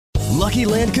Lucky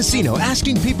Land Casino,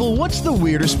 asking people, what's the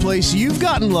weirdest place you've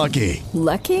gotten lucky?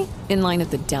 Lucky? In line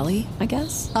at the deli, I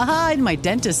guess? Aha, in my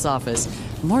dentist's office.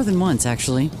 More than once,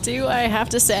 actually. Do I have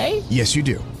to say? Yes, you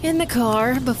do. In the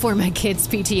car before my kids'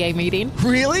 PTA meeting.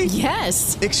 Really?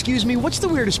 Yes. Excuse me, what's the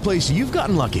weirdest place you've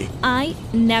gotten lucky? I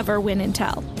never win and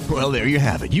tell. Well, there you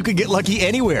have it. You can get lucky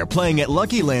anywhere, playing at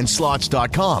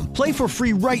LuckyLandSlots.com. Play for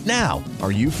free right now.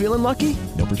 Are you feeling lucky?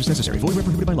 No purchase necessary. Void where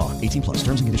prohibited by law. 18 plus.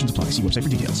 Terms and conditions apply. See website for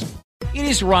details. It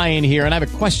is Ryan here, and I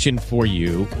have a question for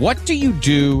you. What do you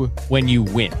do when you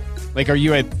win? Like, are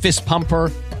you a fist pumper,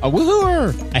 a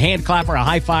woohooer, a hand clapper, a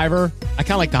high fiver? I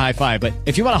kind of like the high five, but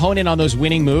if you want to hone in on those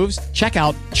winning moves, check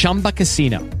out Chumba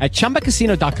Casino. At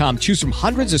ChumbaCasino.com, choose from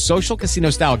hundreds of social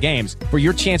casino-style games for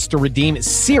your chance to redeem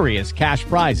serious cash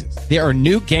prizes. There are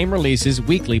new game releases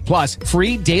weekly, plus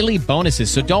free daily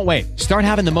bonuses, so don't wait. Start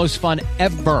having the most fun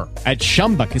ever at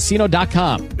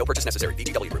ChumbaCasino.com. No purchase necessary.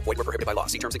 VGW. Void where prohibited by law.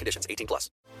 See terms and conditions. 18 plus.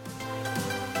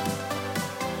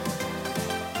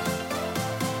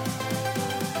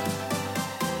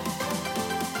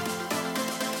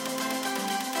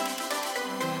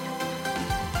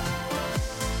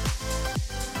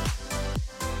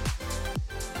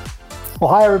 Well,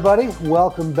 hi, everybody.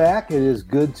 Welcome back. It is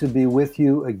good to be with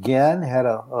you again. Had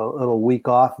a little week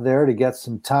off there to get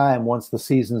some time once the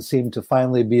season seemed to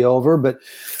finally be over. But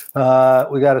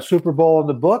we got a Super Bowl in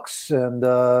the books and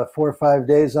 4 or 5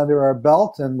 days under our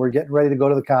belt, and we're getting ready to go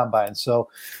to the Combine. So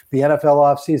the NFL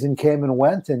offseason came and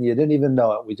went, and you didn't even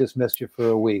know it. We just missed you for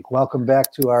a week. Welcome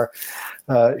back to our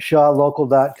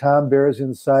ShawLocal.com Bears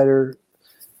Insider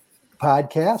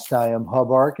podcast. I am Hub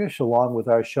Arkush, along with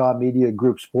our Shaw Media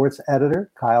Group sports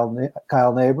editor,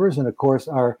 Kyle Neighbors, and of course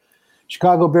our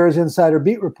Chicago Bears Insider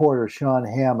beat reporter, Sean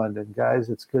Hammond. And guys,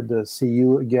 it's good to see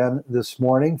you again this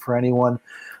morning. For anyone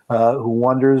who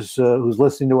wonders, who's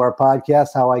listening to our podcast,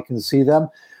 how I can see them,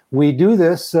 we do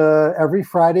this every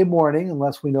Friday morning,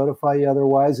 unless we notify you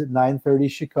otherwise, at 9:30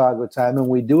 Chicago time, and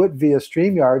we do it via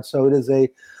StreamYard, so it is a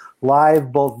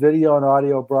live, both video and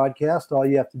audio broadcast. All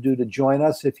you have to do to join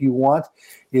us, if you want,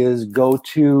 is go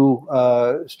to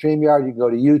StreamYard. You can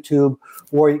go to YouTube,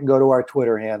 or you can go to our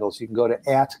Twitter handles. You can go to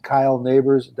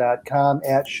 @KyleNeighbors.com,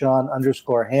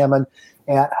 @Sean_Hammond,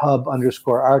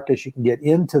 @Hub_Arkush. You can get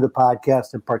into the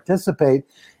podcast and participate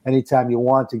anytime you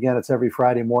want. Again, it's every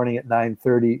Friday morning at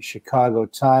 9:30 Chicago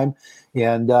time.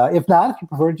 And if not, if you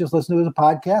prefer to just listen to it as a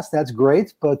podcast, that's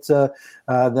great. But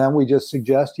then we just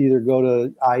suggest you either go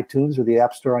to iTunes or the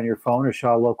App Store on your phone, or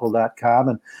ShawLocal.com,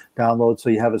 and download so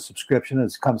you have a subscription.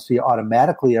 It comes to you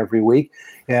automatically every week.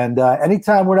 And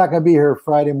anytime we're not going to be here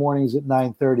Friday mornings at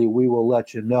 9:30, we will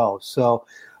let you know. So,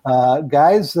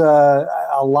 guys,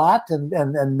 a lot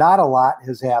and not a lot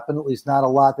has happened, at least not a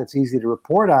lot that's easy to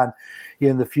report on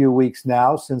in the few weeks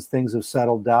now since things have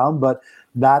settled down. But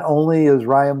not only is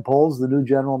Ryan Poles the new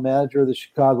general manager of the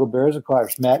Chicago Bears, of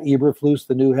course, Matt Eberflus,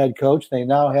 the new head coach. They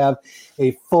now have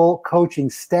a full coaching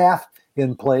staff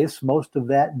in place, most of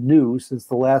that new since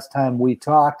the last time we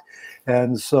talked.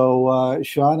 And so,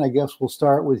 Sean, I guess we'll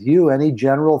start with you. Any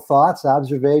general thoughts,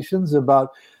 observations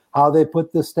about how they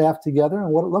put this staff together and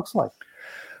what it looks like?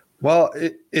 Well,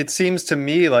 it seems to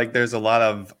me like there's a lot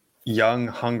of young,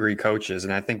 hungry coaches,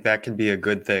 and I think that can be a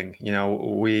good thing. You know,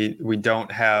 we don't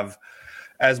have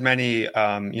as many,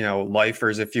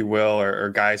 lifers, if you will, or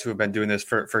guys who have been doing this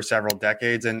for several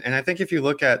decades. And I think if you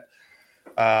look at,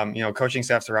 coaching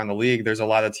staffs around the league, there's a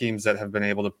lot of teams that have been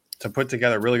able to put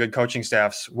together really good coaching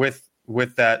staffs with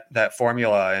that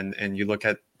formula. And you look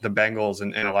at the Bengals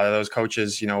and a lot of those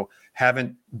coaches,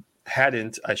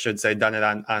 hadn't, I should say, done it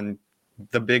on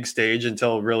the big stage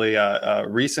until really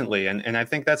recently. And I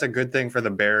think that's a good thing for the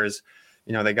Bears.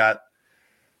 They got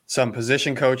some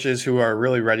position coaches who are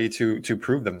really ready to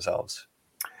prove themselves.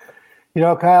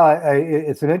 Kyle,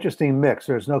 it's an interesting mix.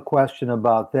 There's no question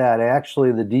about that.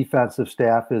 Actually, the defensive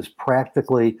staff is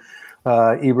practically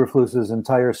Eberflus's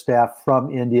entire staff from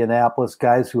Indianapolis,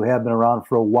 guys who have been around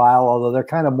for a while, although they're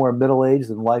kind of more middle-aged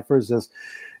than lifers, as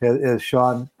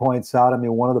Sean points out. I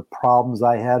mean, one of the problems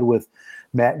I had with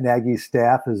Matt Nagy's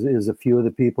staff is a few of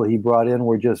the people he brought in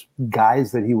were just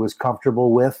guys that he was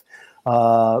comfortable with,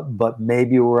 but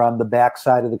maybe were on the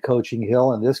backside of the coaching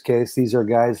hill. In this case, these are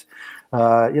guys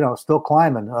still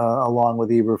climbing along with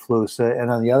Eberflus.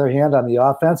 And on the other hand, on the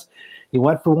offense, he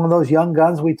went for one of those young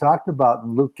guns we talked about,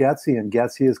 and Luke Getsy, and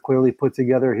Getsy has clearly put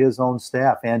together his own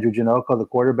staff. Andrew Janocko, the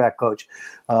quarterback coach,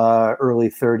 early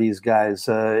 30s guys.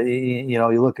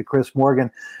 You look at Chris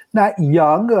Morgan, not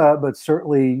young, but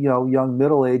certainly young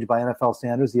middle age by NFL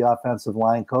standards, the offensive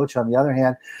line coach. On the other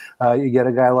hand, you get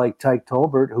a guy like Tyke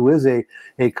Tolbert, who is a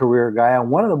career guy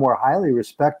and one of the more highly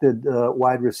respected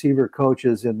wide receiver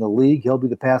coaches in the league. He'll be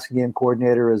the passing game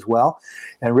coordinator as well.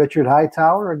 And Richard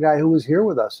Hightower, a guy who was here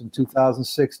with us in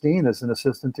 2016 as an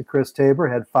assistant to Chris Tabor,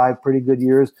 had 5 pretty good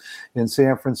years in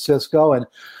San Francisco, and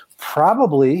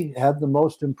probably had the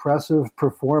most impressive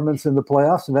performance in the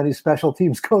playoffs of any special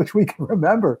teams coach we can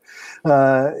remember.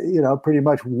 Pretty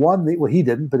much won he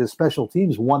didn't, but his special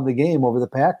teams won the game over the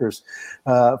Packers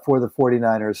for the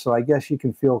 49ers. So I guess you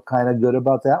can feel kind of good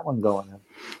about that one going in.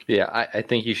 Yeah, I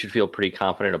think you should feel pretty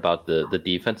confident about the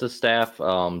defensive staff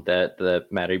that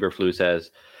Matt Eberflus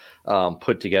has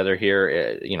put together here.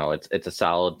 It's a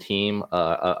solid team,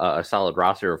 a solid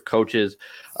roster of coaches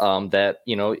that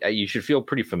you should feel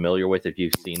pretty familiar with if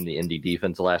you've seen the Indy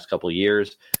defense the last couple of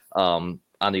years. On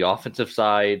the offensive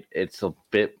side, it's a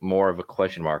bit more of a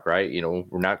question mark, right?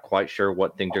 We're not quite sure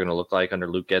what things are going to look like under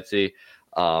Luke Getsy.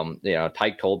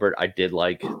 Tyke Tolbert, I did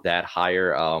like that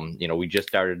hire. We just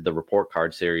started the report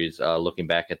card series looking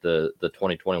back at the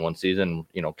 2021 season,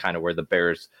 kind of where the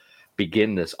Bears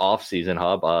begin this offseason.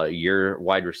 Hub, your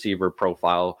wide receiver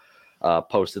profile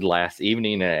posted last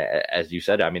evening. As you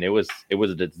said, I mean, it was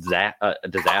a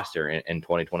disaster in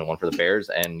 2021 for the Bears,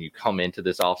 and you come into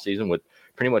this offseason with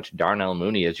pretty much Darnell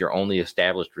Mooney as your only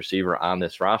established receiver on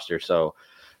this roster. So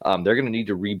they're going to need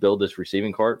to rebuild this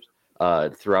receiving corps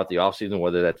throughout the offseason,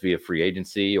 whether that's via free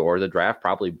agency or the draft,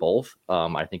 probably both.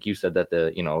 I think you said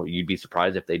that you'd be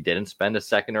surprised if they didn't spend a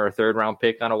second or a third round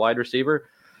pick on a wide receiver.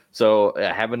 So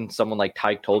having someone like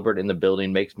Tyke Tolbert in the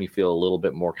building makes me feel a little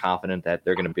bit more confident that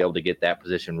they're going to be able to get that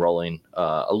position rolling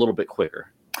a little bit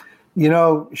quicker.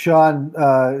 Sean,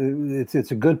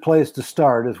 it's a good place to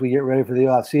start as we get ready for the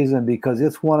offseason, because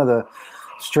it's one of the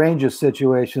strangest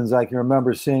situations I can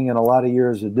remember seeing in a lot of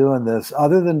years of doing this.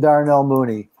 Other than Darnell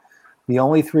Mooney, the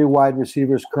only 3 wide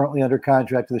receivers currently under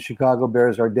contract to the Chicago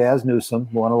Bears are Daz Newsome,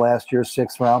 one of last year's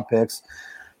 6th-round picks,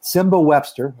 Simba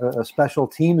Webster, a special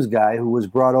teams guy who was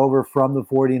brought over from the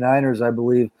 49ers, I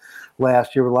believe,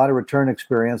 last year with a lot of return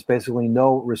experience, basically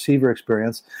no receiver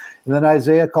experience. And then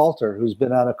Isaiah Coulter, who's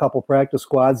been on a couple practice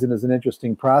squads and is an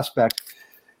interesting prospect.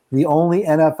 The only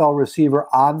NFL receiver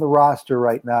on the roster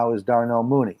right now is Darnell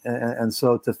Mooney. And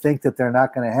so to think that they're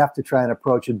not going to have to try and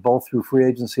approach it both through free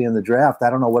agency and the draft,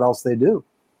 I don't know what else they do.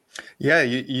 Yeah,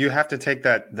 you have to take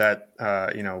that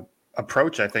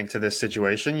approach, I think, to this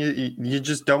situation. You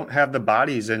just don't have the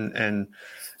bodies, and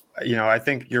I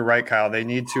think you're right, Kyle. They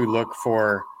need to look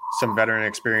for some veteran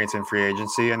experience in free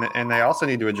agency, and they also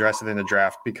need to address it in the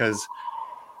draft, because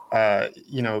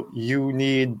you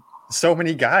need so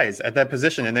many guys at that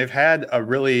position, and they've had a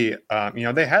really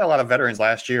they had a lot of veterans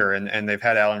last year, and they've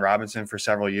had Allen Robinson for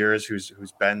several years, who's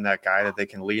been that guy that they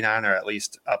can lean on, or at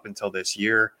least up until this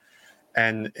year.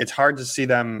 And it's hard to see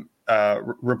them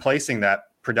replacing that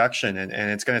production, and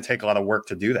it's going to take a lot of work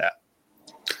to do that.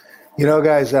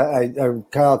 Guys,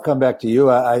 Kyle, come back to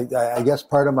you. I guess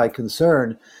part of my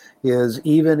concern is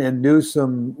even in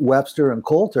Newsome, Webster, and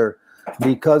Coulter,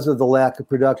 because of the lack of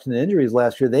production and injuries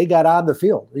last year, they got on the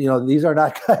field. These are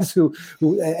not guys who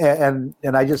and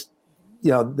I just,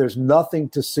 there's nothing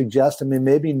to suggest. I mean,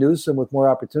 maybe Newsome with more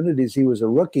opportunities, he was a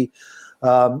rookie.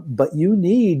 But you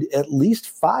need at least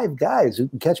 5 guys who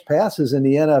can catch passes in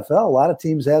the NFL. A lot of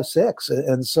teams have 6.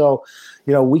 And so,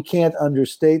 we can't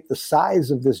understate the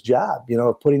size of this job,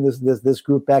 putting this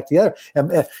group back together.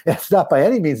 And it's not by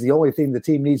any means the only thing the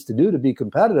team needs to do to be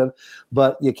competitive,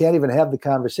 but you can't even have the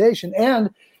conversation. And,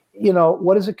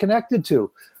 what is it connected to?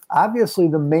 Obviously,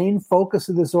 the main focus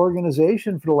of this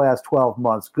organization for the last 12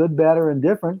 months, good, bad, or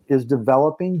indifferent, is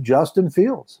developing Justin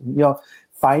Fields.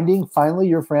 Finding finally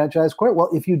your franchise quarterback.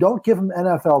 Well, if you don't give him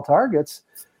NFL targets,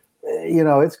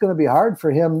 it's going to be hard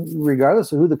for him,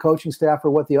 regardless of who the coaching staff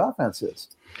or what the offense is.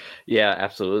 Yeah,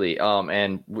 absolutely.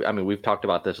 And I mean, we've talked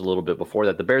about this a little bit before,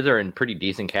 that the Bears are in pretty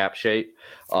decent cap shape.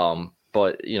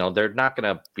 But they're not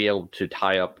going to be able to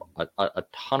tie up a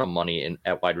ton of money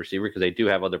at wide receiver, because they do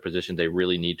have other positions they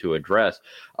really need to address.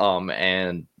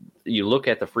 And you look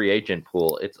at the free agent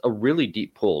pool; it's a really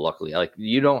deep pool. Luckily, like,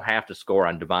 you don't have to score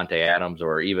on Devontae Adams,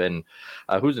 or even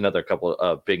who's another couple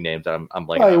of big names that I'm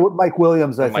like Mike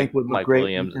Williams. I think would look great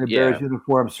Williams, in a Bears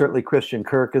uniform. Certainly, Christian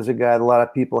Kirk is a guy that a lot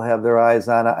of people have their eyes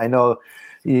on. I know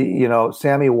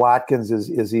Sammy Watkins,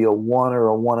 is he a 1 or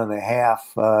a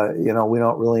 1.5? We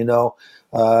don't really know.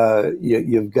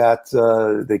 You've got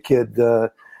the kid,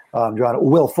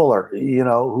 Will Fuller,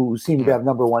 who seemed to have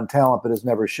number one talent but has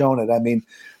never shown it. I mean,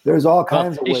 there's all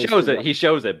kinds of ways. He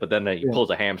shows it, but then he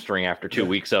pulls a hamstring after 2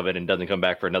 weeks of it and doesn't come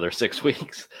back for another 6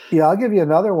 weeks. Yeah, I'll give you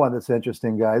another one that's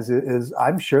interesting, guys, is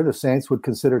I'm sure the Saints would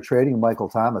consider trading Michael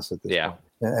Thomas at this point.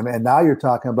 And now you're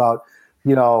talking about,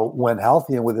 when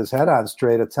healthy and with his head on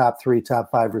straight, a top 3,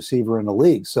 top 5 receiver in the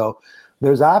league. So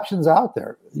there's options out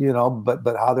there,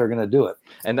 but how they're going to do it.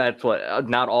 And that's what,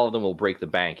 not all of them will break the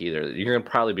bank either. You're going to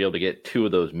probably be able to get 2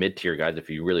 of those mid-tier guys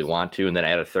if you really want to, and then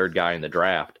add a third guy in the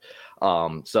draft.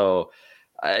 So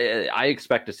I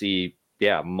expect to see,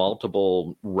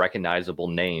 multiple recognizable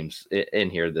names in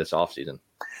here this offseason.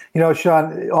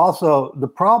 Sean, also the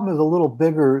problem is a little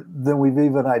bigger than we've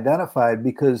even identified,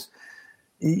 because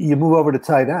you move over to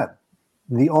tight end.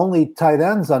 The only tight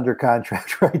ends under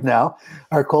contract right now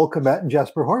are Cole Kmet and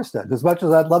Jesper Horsted. As much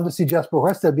as I'd love to see Jesper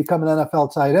Horsted become an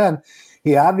NFL tight end,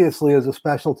 he obviously is a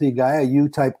specialty guy, a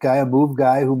U-type guy, a move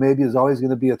guy who maybe is always going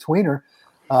to be a tweener.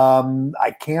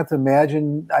 I can't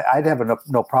imagine. I'd have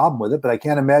no problem with it, but I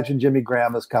can't imagine Jimmy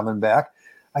Graham is coming back.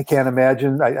 I can't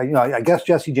imagine. I guess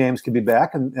Jesse James could be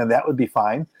back, and that would be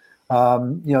fine.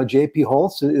 J.P.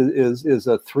 Holtz is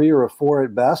a 3 or a 4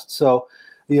 at best. So,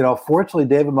 fortunately,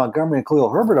 David Montgomery and Khalil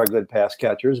Herbert are good pass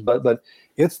catchers, but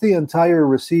it's the entire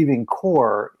receiving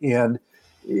core. And,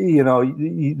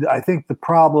 I think the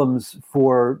problems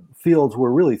for Fields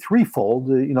were really threefold.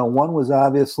 One was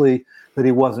obviously that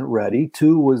he wasn't ready.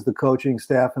 2 was the coaching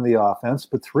staff and the offense.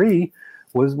 But 3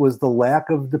 was the lack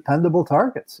of dependable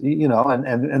targets,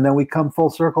 and then we come full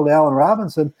circle to Allen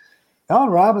Robinson. Allen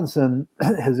Robinson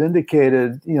has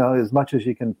indicated, as much as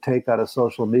you can take out of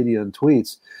social media and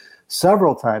tweets,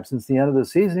 several times since the end of the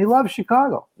season, he loves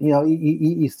Chicago.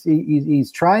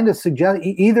 He's trying to suggest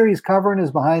either he's covering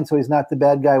his behind so he's not the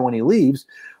bad guy when he leaves,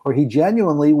 or he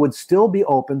genuinely would still be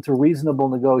open to reasonable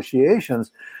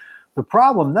negotiations. The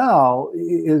problem now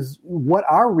is, what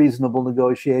are reasonable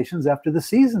negotiations after the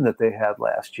season that they had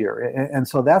last year? And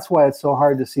so that's why it's so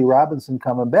hard to see Robinson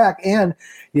coming back. And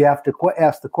you have to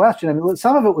ask the question. I mean,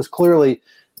 some of it was clearly,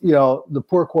 the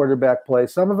poor quarterback play.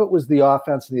 Some of it was the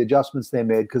offense and the adjustments they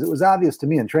made, because it was obvious to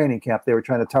me in training camp they were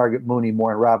trying to target Mooney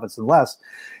more and Robinson less.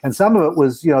 And some of it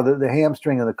was, the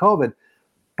hamstring and the COVID.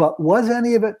 But was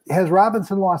any of it, has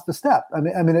Robinson lost a step? I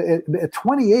mean, at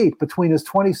 28, between his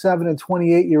 27 and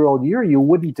 28-year-old year, you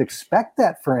wouldn't expect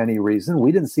that for any reason.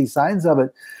 We didn't see signs of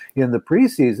it in the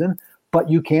preseason, but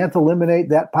you can't eliminate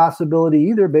that possibility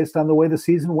either based on the way the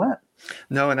season went.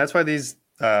 No, and that's why these,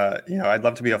 I'd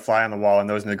love to be a fly on the wall in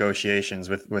those negotiations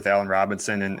with Allen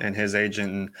Robinson and his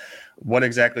agent, and what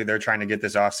exactly they're trying to get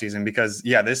this offseason. Because,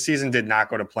 this season did not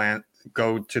go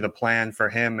to the plan for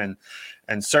him,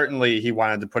 and certainly he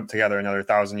wanted to put together another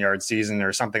 1,000-yard season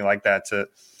or something like that to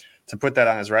put that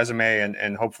on his resume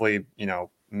and hopefully,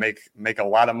 make a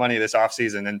lot of money this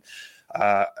offseason. And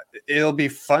it'll be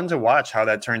fun to watch how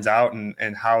that turns out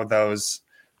and how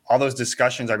all those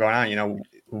discussions are going on.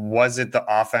 Was it the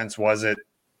offense? Was it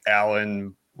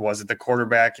Allen? Was it the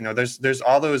quarterback? There's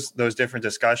all those different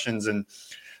discussions. And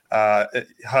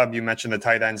Hub, you mentioned the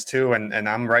tight ends too, and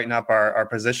I'm writing up our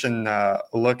position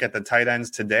look at the tight ends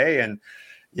today. And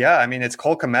it's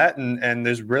Cole Kmet, and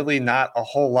there's really not a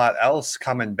whole lot else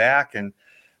coming back. And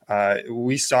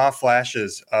we saw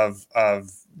flashes of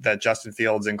that Justin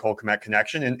Fields and Cole Kmet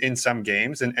connection in some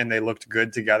games, and they looked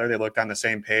good together. They looked on the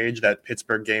same page. That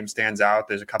Pittsburgh game stands out.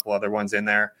 There's a couple other ones in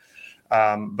there,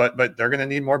 but they're going to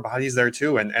need more bodies there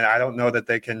too. And I don't know that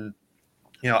they can.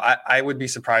 I would be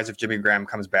surprised if Jimmy Graham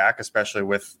comes back, especially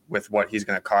with what he's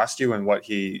going to cost you and what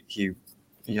he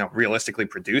realistically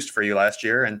produced for you last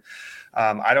year. And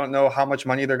I don't know how much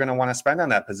money they're going to want to spend on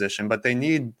that position, but they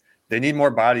need more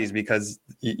bodies, because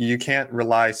you can't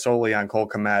rely solely on Cole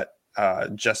Kmet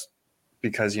just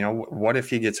because, what if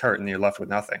he gets hurt and you're left with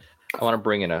nothing? I want to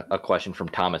bring in a question from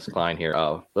Thomas Klein here,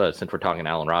 since we're talking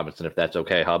Allen Robinson, if that's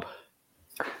okay, Hub.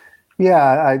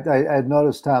 Yeah, I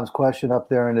noticed Tom's question up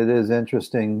there, and it is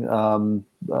interesting. I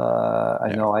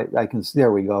know I can.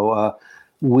 There we go.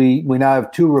 We now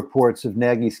have 2 reports of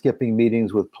Nagy skipping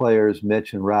meetings with players,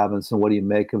 Mitch and Robinson. What do you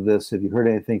make of this? Have you heard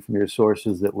anything from your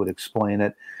sources that would explain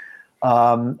it?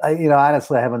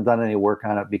 Honestly, I haven't done any work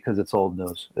on it because it's old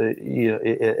news.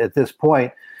 At this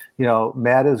point,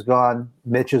 Matt is gone,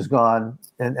 Mitch is gone,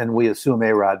 and we assume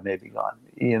A-Rod may be gone.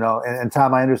 And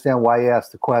Tom, I understand why you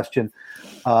asked the question.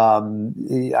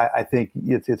 I think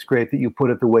it's great that you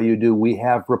put it the way you do. We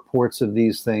have reports of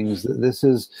these things. This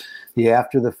is the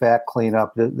after-the-fact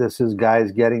cleanup. This is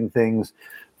guys getting things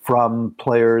from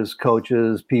players,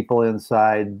 coaches, people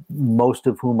inside, most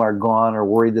of whom are gone or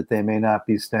worried that they may not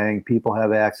be staying. People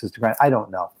have access to grant. I don't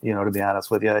know, to be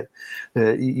honest with you.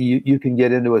 You can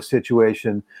get into a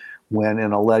situation when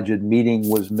an alleged meeting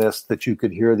was missed that you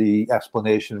could hear the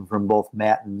explanation from both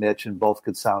Matt and Mitch, and both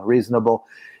could sound reasonable.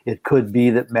 It could be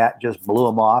that Matt just blew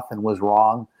him off and was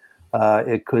wrong.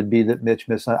 It could be that Mitch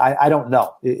missed. I don't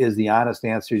know is the honest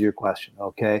answer to your question.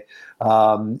 Okay.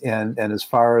 And as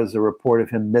far as the report of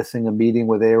him missing a meeting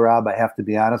with A-Rob, I have to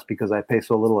be honest, because I pay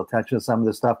so little attention to some of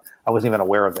this stuff. I wasn't even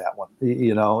aware of that one,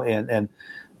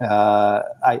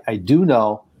 I do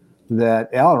know that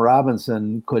Allen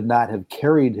Robinson could not have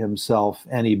carried himself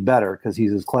any better, because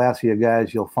he's as classy a guy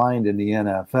as you'll find in the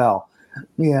NFL.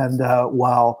 And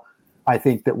while I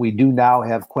think that we do now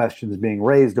have questions being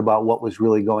raised about what was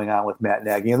really going on with Matt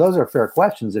Nagy, and those are fair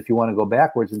questions if you want to go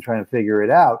backwards and try and figure it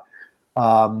out.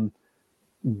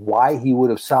 Why he would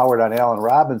have soured on Allen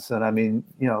Robinson? I mean,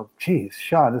 geez,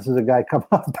 Sean, this is a guy coming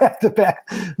off back-to-back,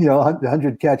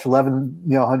 100 catch, 11,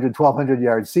 100, 1,200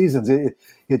 yard seasons. It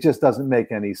just doesn't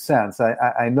make any sense.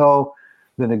 I know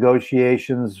the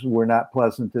negotiations were not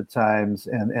pleasant at times,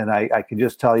 and I can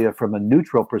just tell you from a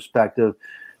neutral perspective,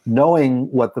 knowing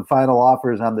what the final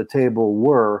offers on the table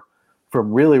were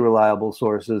from really reliable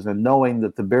sources, and knowing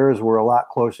that the Bears were a lot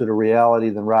closer to reality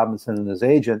than Robinson and his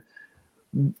agent,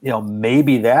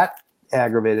 maybe that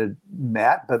aggravated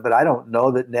Matt, but I don't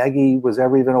know that Nagy was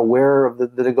ever even aware of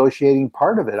the negotiating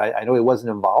part of it. I know he wasn't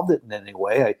involved in any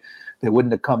way. They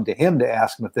wouldn't have come to him to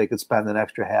ask him if they could spend an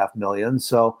extra $500,000.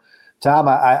 So, Tom,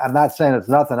 I'm not saying it's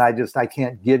nothing. I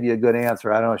can't give you a good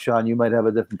answer. I don't know, Sean, you might have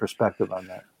a different perspective on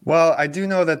that. Well, I do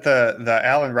know that the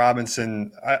Allen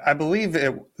Robinson, I believe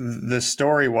the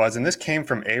story was, and this came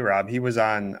from A-Rob. He was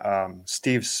on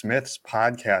Steve Smith's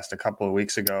podcast a couple of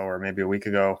weeks ago, or maybe a week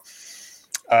ago,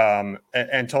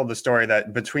 and told the story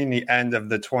that between the end of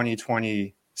the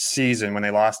 2020 season, when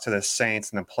they lost to the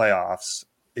Saints in the playoffs,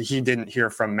 he didn't hear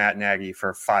from Matt Nagy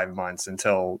for 5 months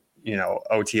until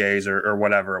OTAs or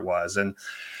whatever it was. And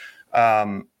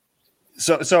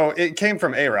so it came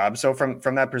from A-Rob. So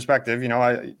from that perspective,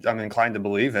 I'm inclined to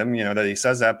believe him, that he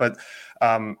says that. But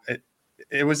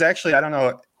it was actually, I don't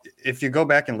know, if you go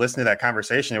back and listen to that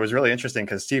conversation, it was really interesting,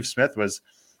 because Steve Smith was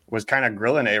kind of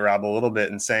grilling A-Rob a little bit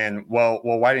and saying, well,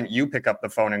 why didn't you pick up the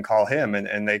phone and call him?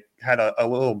 And they had a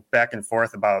little back and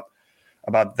forth about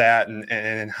that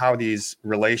and how these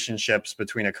relationships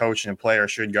between a coach and a player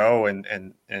should go,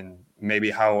 and maybe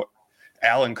how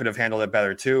Allen could have handled it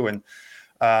better too. And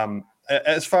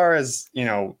as far as,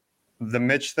 the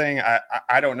Mitch thing,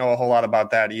 I don't know a whole lot about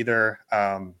that either.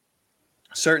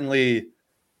 Certainly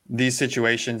these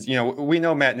situations, we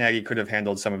know Matt Nagy could have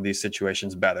handled some of these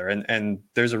situations better, and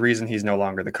there's a reason he's no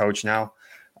longer the coach now.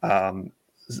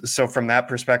 So from that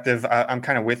perspective, I'm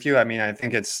kind of with you. I mean, I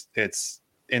think it's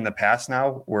in the past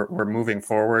now. We're moving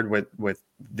forward with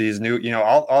these new,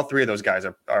 all three of those guys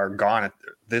are gone at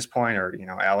this point, or,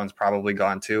 Allen's probably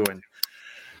gone too. And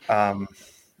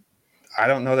I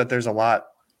don't know that there's a lot.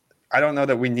 I don't know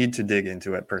that we need to dig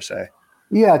into it per se.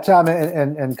 Yeah, Tom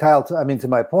and Kyle, I mean, to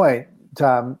my point,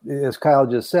 Tom, as Kyle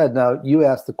just said, now you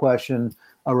asked the question,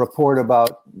 a report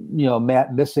about,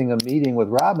 Matt missing a meeting with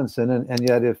Robinson. And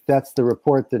yet if that's the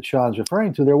report that Sean's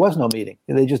referring to, there was no meeting.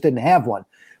 They just didn't have one,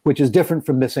 which is different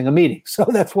from missing a meeting. So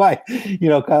that's why,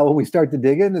 Kyle, when we start to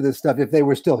dig into this stuff, if they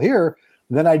were still here,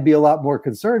 then I'd be a lot more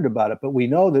concerned about it. But we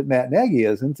know that Matt Nagy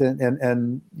isn't.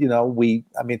 And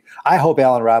I hope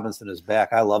Allen Robinson is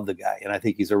back. I love the guy, and I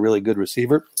think he's a really good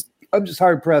receiver. I'm just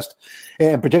hard pressed,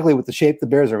 and particularly with the shape the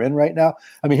Bears are in right now.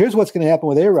 I mean, here's what's going to happen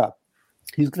with A-Rob.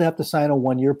 He's going to have to sign a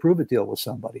 1-year prove-it deal with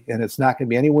somebody, and it's not going to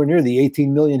be anywhere near the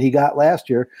 $18 million he got last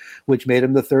year, which made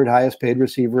him the third highest paid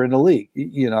receiver in the league.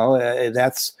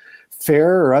 That's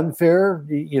fair or unfair.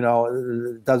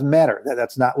 It doesn't matter.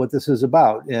 That's not what this is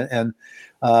about. And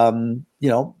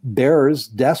Bears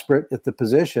desperate at the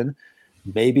position.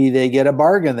 Maybe they get a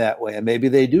bargain that way, and maybe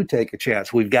they do take a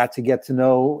chance. We've got to get to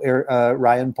know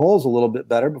Ryan Poles a little bit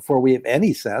better before we have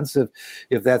any sense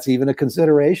if that's even a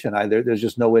consideration. There's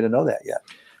just no way to know that yet.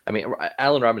 I mean,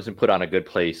 Allen Robinson put on a good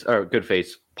face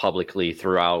publicly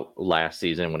throughout last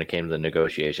season when it came to the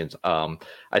negotiations. I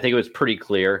think it was pretty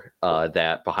clear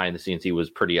that behind the scenes he was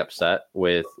pretty upset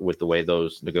with the way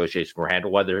those negotiations were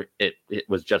handled, whether it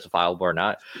was justifiable or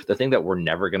not. The thing that we're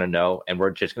never going to know, and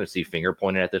we're just going to see finger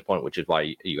pointing at this point, which is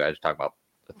why you guys talk about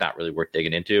it's not really worth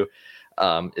digging into,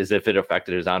 is if it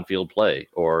affected his on-field play,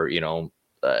 or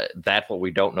that's what we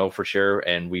don't know for sure.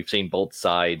 And we've seen both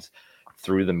sides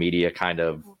through the media kind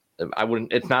of,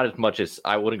 it's not as much as,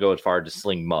 I wouldn't go as far to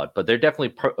sling mud, but they're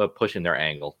definitely pushing their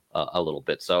angle a little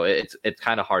bit. So it's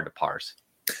kind of hard to parse.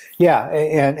 Yeah,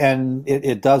 and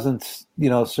it doesn't,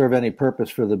 serve any purpose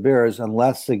for the Bears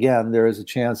unless, again, there is a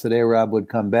chance that A-Rob would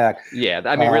come back. Yeah,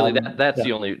 I mean, really, that's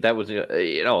the only, that was,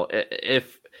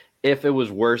 if it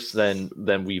was worse than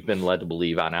we've been led to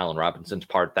believe on Allen Robinson's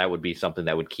part, that would be something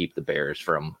that would keep the Bears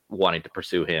from wanting to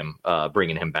pursue him,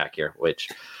 bringing him back here, which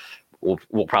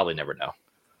we'll probably never know.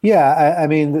 Yeah, I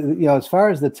mean, as far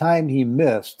as the time he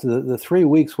missed, the 3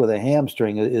 weeks with a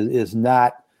hamstring is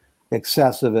not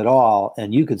excessive at all.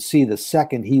 And you could see the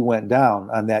second he went down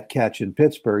on that catch in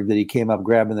Pittsburgh that he came up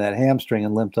grabbing that hamstring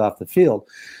and limped off the field.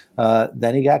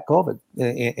 Then he got COVID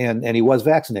and he was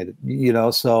vaccinated,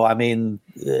 so, I mean,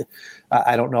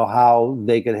 I don't know how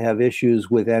they could have issues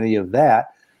with any of that.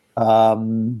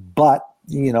 But,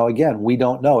 again, we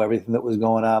don't know everything that was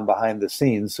going on behind the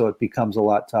scenes, so it becomes a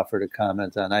lot tougher to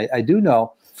comment on. I do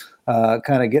know,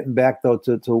 kind of getting back, though,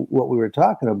 to what we were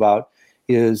talking about,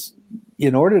 is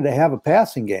in order to have a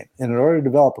passing game and in order to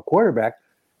develop a quarterback,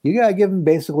 you got to give him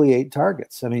basically 8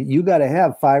 targets. I mean, you got to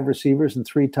have 5 receivers and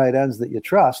 3 tight ends that you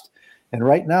trust. And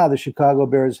right now, the Chicago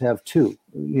Bears have 2.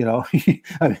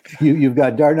 You've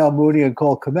got Darnell Mooney and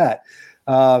Cole Kmet.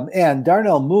 And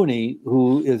Darnell Mooney,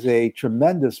 who is a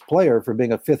tremendous player for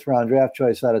being a 5th-round draft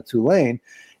choice out of Tulane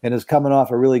and is coming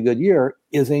off a really good year,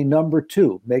 is a number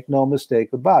 2. Make no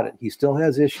mistake about it. He still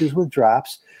has issues with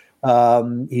drops.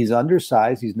 He's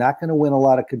undersized. He's not going to win a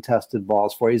lot of contested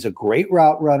balls for you. He's a great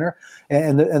route runner.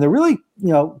 And the really,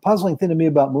 puzzling thing to me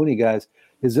about Mooney, guys,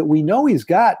 is that we know he's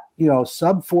got,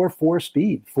 sub 4.4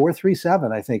 speed.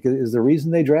 4.37, I think, is the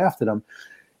reason they drafted him.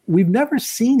 We've never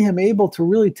seen him able to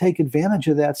really take advantage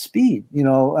of that speed.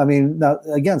 Now,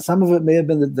 again, some of it may have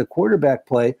been the quarterback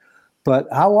play, but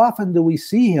how often do we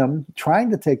see him trying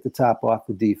to take the top off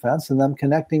the defense and them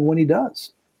connecting when he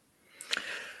does?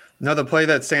 No, the play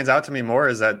that stands out to me more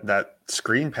is that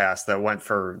screen pass that went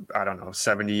for,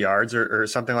 70 yards or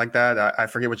something like that. I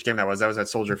forget which game that was. That was at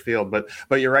Soldier Field. But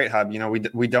you're right, Hub.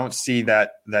 We don't see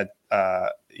that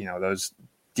those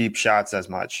deep shots as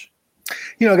much.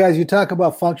 Guys, you talk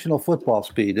about functional football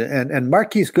speed, and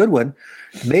Marquise Goodwin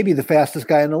may be the fastest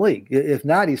guy in the league. If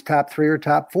not, he's top 3 or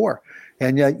top 4.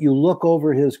 And yet you look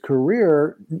over his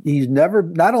career, he's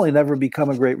not only never become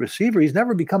a great receiver, he's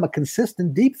never become a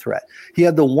consistent deep threat. He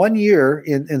had the 1 year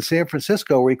in San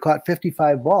Francisco where he caught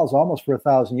 55 balls, almost for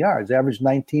 1,000 yards, averaged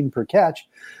 19 per catch.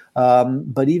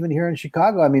 But even here in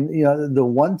Chicago, the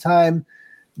one time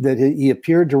that he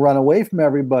appeared to run away from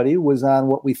everybody was on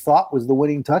what we thought was the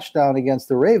winning touchdown against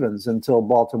the Ravens until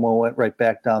Baltimore went right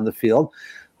back down the field.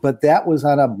 But that was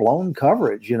on a blown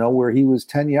coverage, where he was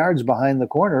 10 yards behind the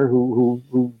corner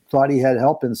who thought he had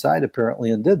help inside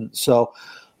apparently and didn't. So,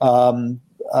 I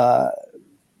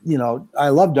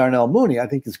love Darnell Mooney. I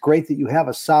think it's great that you have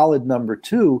a solid number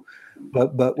 2.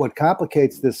 But what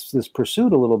complicates this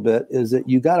pursuit a little bit is that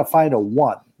you got to find a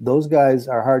 1. Those guys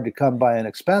are hard to come by and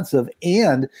expensive.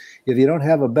 And if you don't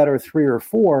have a better 3 or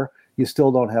 4, you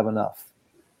still don't have enough.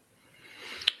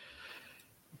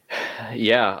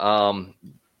 Yeah.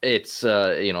 It's,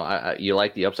 you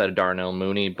like the upside of Darnell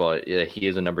Mooney, but he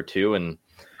is a number 2. And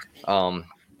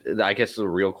I guess the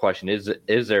real question is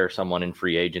there someone in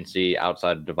free agency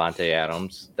outside of Davante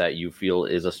Adams that you feel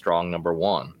is a strong number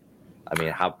 1?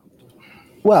 How?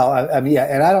 Well, and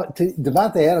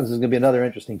Davante Adams is going to be another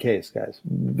interesting case, guys,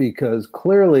 because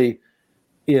clearly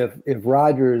if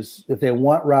they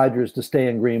want Rodgers to stay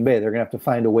in Green Bay, they're going to have to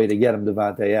find a way to get him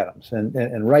Davante Adams.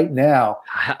 And right now,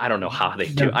 I don't know how they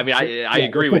do. I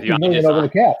agree with you. Over the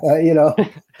cap,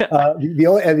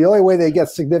 the only way they get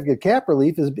significant cap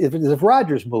relief is if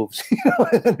Rodgers moves.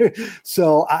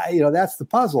 So that's the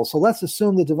puzzle. So let's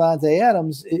assume that Davante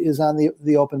Adams is on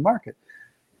the open market.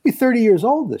 He's 30 years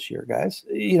old this year, guys.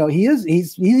 He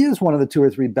is one of the 2 or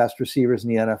 3 best receivers in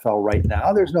the NFL right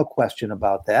now. There's no question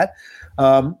about that.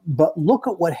 But look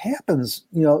at what happens,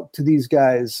 to these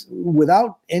guys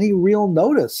without any real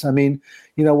notice.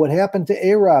 What happened to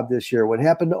A-Rob this year? What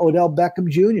happened to Odell Beckham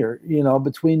Jr.,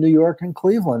 between New York and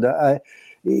Cleveland?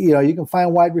 You can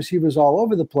find wide receivers all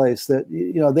over the place that,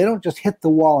 they don't just hit the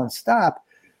wall and stop.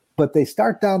 But they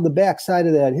start down the backside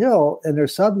of that hill, and they're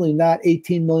suddenly not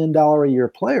 $18 million a year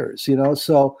players,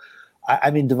 So,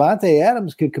 Davante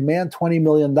Adams could command $20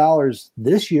 million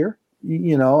this year,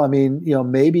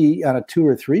 maybe on a 2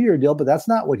 or 3 year deal, but that's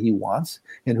not what he wants.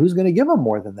 And who's going to give him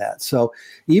more than that? So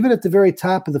even at the very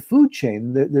top of the food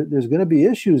chain, there's going to be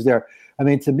issues there.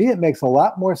 To me, it makes a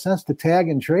lot more sense to tag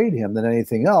and trade him than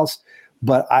anything else.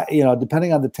 But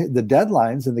depending on the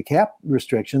deadlines and the cap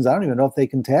restrictions, I don't even know if they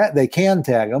can tag. They can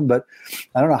tag them, but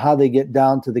I don't know how they get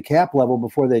down to the cap level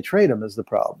before they trade them is the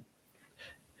problem.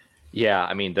 Yeah,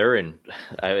 I mean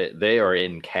they are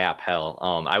in cap hell.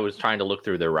 I was trying to look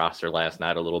through their roster last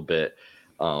night a little bit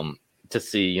to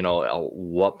see,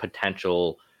 what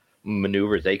potential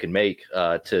maneuvers they can make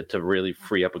to really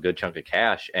free up a good chunk of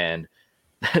cash. And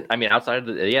I mean, outside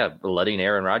of letting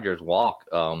Aaron Rodgers walk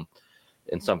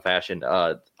in some fashion,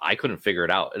 I couldn't figure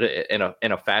it out in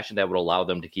a fashion that would allow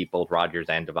them to keep both Rodgers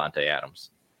and Devontae Adams.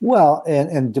 Well,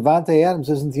 and Devontae Adams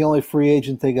isn't the only free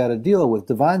agent they got to deal with.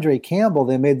 Devondre Campbell,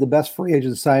 they made the best free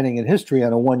agent signing in history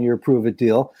on a one-year prove-it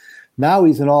deal. Now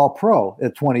he's an all-pro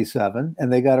at 27,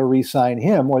 and they got to re-sign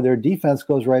him, or their defense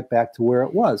goes right back to where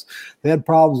it was. They had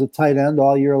problems at tight end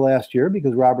all year last year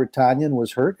because Robert Tonyan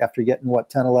was hurt after getting,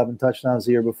 10, 11 touchdowns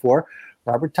the year before.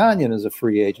 Robert Tonyan is a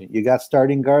free agent. You got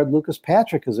starting guard Lucas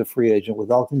Patrick as a free agent with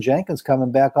Elton Jenkins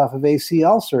coming back off of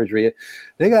ACL surgery.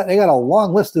 They got a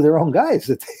long list of their own guys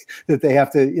that they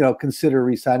have to consider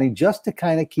re-signing just to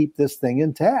kind of keep this thing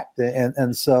intact.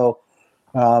 And so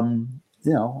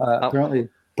apparently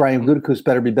Brian Gutekunst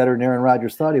better be better than Aaron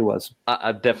Rodgers thought he was.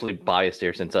 I'm definitely biased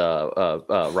here since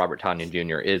Robert Tonyan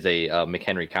Jr. is a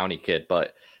McHenry County kid,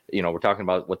 but we're talking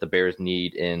about what the Bears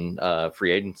need in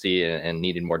free agency and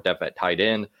needing more depth at tight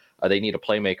end. They need a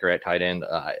playmaker at tight end.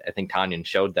 I think Tonyan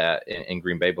showed that in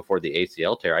Green Bay before the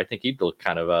ACL tear. I think he'd look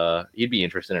he'd be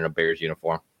interested in a Bears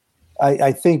uniform.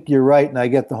 I think you're right, and I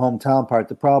get the hometown part.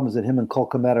 The problem is that him and Cole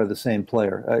Kmet are the same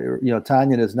player.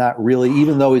 Tonyan is not really,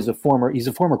 even though he's a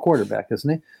former quarterback, isn't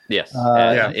he? Yes,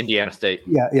 Indiana State.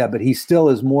 Yeah, but he still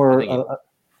is more.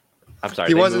 I'm sorry.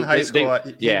 He was in high school.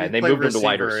 They moved him to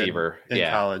wide receiver in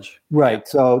college. Right. Yeah.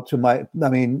 So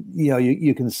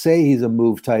you can say he's a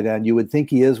move tight end. You would think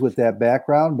he is with that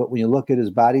background, but when you look at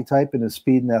his body type and his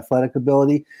speed and athletic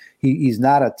ability, he's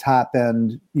not a top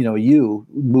end,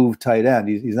 move tight end.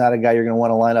 He's not a guy you're going to want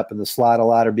to line up in the slot a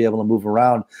lot or be able to move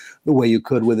around the way you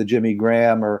could with a Jimmy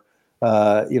Graham or,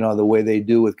 the way they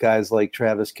do with guys like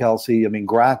Travis Kelce. I mean,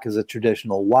 Gronk is a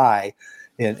traditional Y.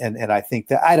 And I think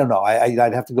that, I don't know, I'd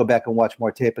have to go back and watch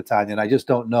more tape of Tonyan. I just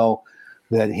don't know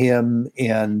that him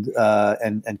and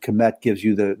Kmet gives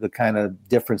you the kind of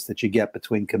difference that you get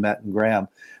between Kmet and Graham,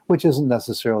 which isn't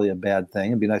necessarily a bad thing.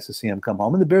 It'd be nice to see him come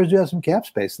home. And the Bears do have some cap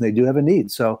space, and they do have a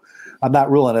need. So I'm not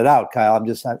ruling it out, Kyle.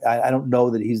 I don't know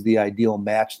that he's the ideal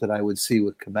match that I would see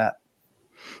with Kmet.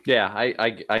 Yeah,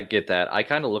 I get that. I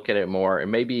kind of look at it more,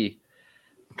 and maybe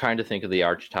trying to think of the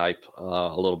archetype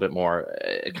a little bit more,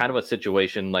 kind of a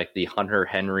situation like the Hunter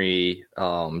Henry,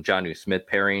 Jonnu Smith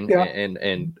pairing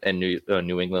in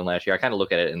New England last year. I kind of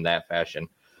look at it in that fashion.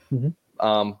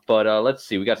 Mm-hmm. But let's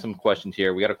see. We got some questions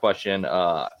here. We got a question.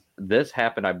 This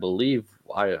happened, I believe,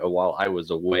 while I was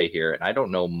away here, and I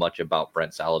don't know much about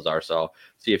Brent Salazar. So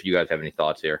see if you guys have any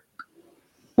thoughts here.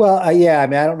 Well, I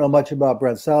don't know much about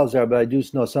Brent Salazar, but I do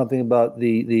know something about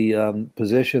the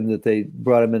position that they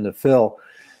brought him in to fill.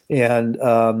 And,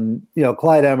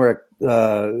 Clyde Emmerich,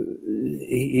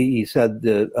 he said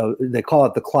they call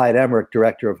it the Clyde Emmerich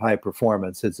Director of High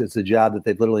Performance. It's a job that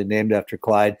they've literally named after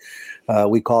Clyde.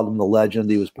 We called him the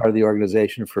legend. He was part of the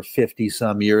organization for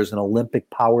 50-some years, an Olympic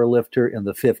power lifter in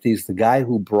the 50s, the guy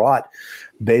who brought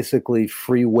basically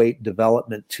free weight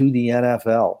development to the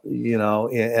NFL,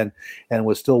 and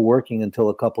was still working until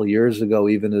a couple of years ago,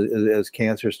 even as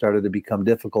cancer started to become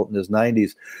difficult in his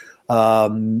 90s.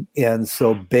 And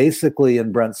so basically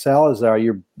in Brent Salazar,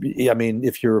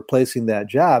 if you're replacing that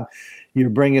job, you're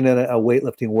bringing in a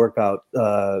weightlifting workout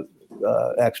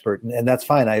expert, and that's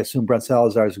fine. I assume Brent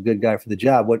Salazar is a good guy for the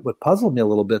job. What puzzled me a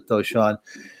little bit, though, Sean,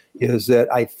 is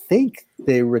that I think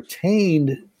they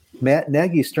retained Matt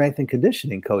Nagy, strength and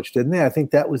conditioning coach, didn't they? I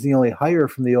think that was the only hire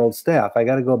from the old staff. I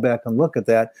got to go back and look at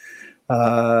that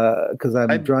because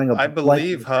I'm drawing a blank. I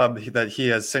believe, Hub, that he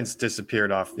has since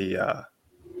disappeared off the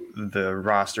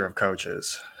roster of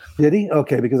coaches. Did he?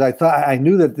 Okay, because I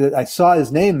knew that I saw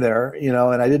his name there,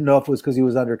 and I didn't know if it was because he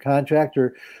was under contract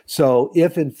or so.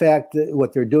 If in fact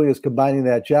what they're doing is combining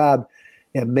that job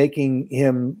and making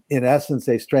him, in essence,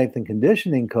 a strength and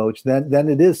conditioning coach, then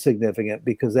it is significant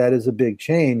because that is a big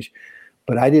change.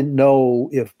 But I didn't know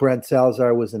if Brent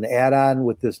Salazar was an add-on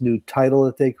with this new title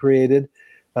that they created,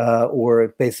 or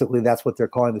if basically that's what they're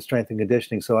calling the strength and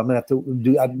conditioning. So I'm going to have to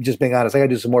do, I'm just being honest, I got to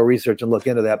do some more research and look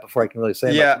into that before I can really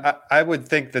say. Yeah, I would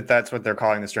think that that's what they're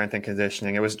calling the strength and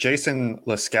conditioning. It was Jason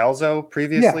Lascalzo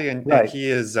previously, and he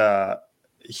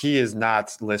is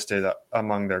not listed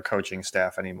among their coaching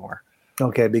staff anymore.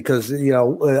 Okay, because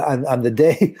on the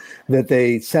day that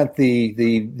they sent the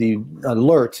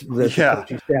alert that the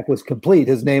coaching staff was complete,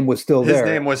 his name was still there. His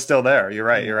name was still there. You're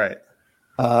right.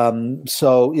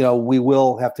 So we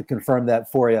will have to confirm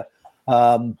that for you.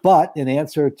 But in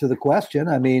answer to the question,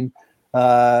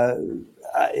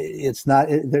 it's not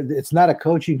a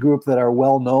coaching group that are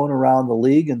well known around the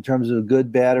league in terms of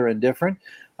good, bad, or indifferent.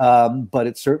 But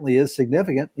it certainly is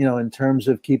significant, in terms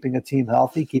of keeping a team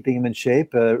healthy, keeping them in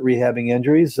shape, rehabbing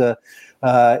injuries.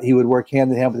 He would work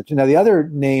hand in hand with the team. Now, the other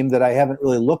name that I haven't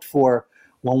really looked for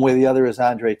one way or the other is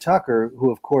Andre Tucker,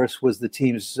 who, of course, was the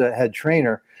team's head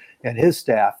trainer and his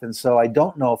staff. And so I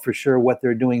don't know for sure what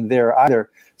they're doing there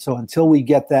either. So until we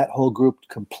get that whole group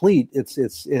complete,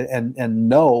 and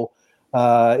know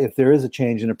if there is a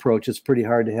change in approach, it's pretty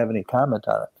hard to have any comment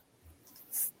on it.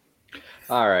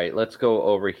 All right, let's go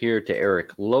over here to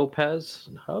Eric Lopez,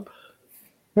 Hub.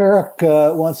 Eric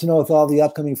wants to know, with all the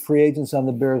upcoming free agents on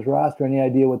the Bears roster, any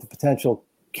idea what the potential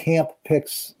camp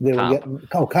picks they will get?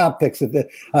 Oh, comp picks.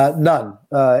 None,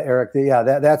 Eric.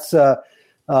 That's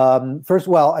first.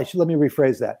 Well, let me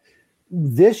rephrase that.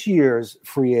 This year's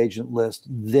free agent list,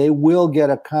 they will get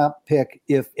a comp pick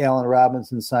if Allen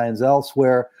Robinson signs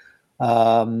elsewhere.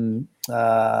 I'm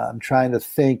trying to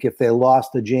think if they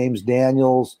lost to James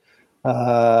Daniels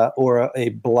or a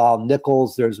Bilal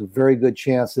Nichols, there's a very good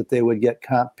chance that they would get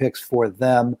comp picks for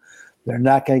them. They're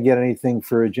not going to get anything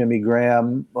for a Jimmy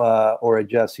Graham or a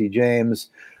Jesse James.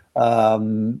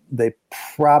 They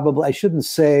probably, I shouldn't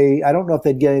say, I don't know if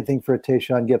they'd get anything for a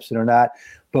Tayshaun Gibson or not,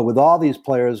 but with all these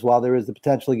players, while there is the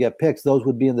potential to get picks, those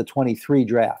would be in the 23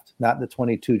 draft, not in the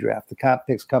 22 draft. The comp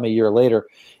picks come a year later.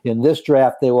 In this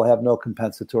draft, they will have no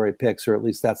compensatory picks, or at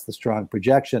least that's the strong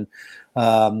projection.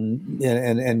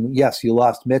 And yes, you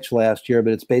lost Mitch last year,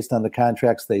 but it's based on the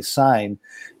contracts they signed.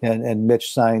 And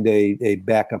Mitch signed a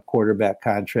backup quarterback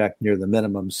contract near the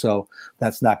minimum. So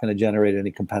that's not going to generate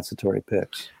any compensatory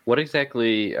picks. What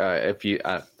exactly,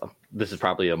 this is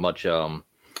probably a much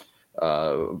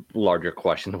larger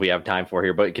question we have time for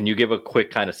here, but can you give a quick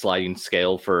kind of sliding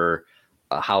scale for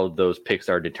how those picks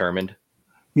are determined?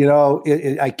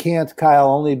 I can't, Kyle,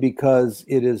 only because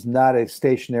it is not a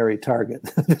stationary target.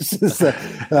 This is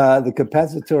the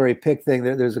compensatory pick thing.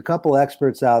 There's a couple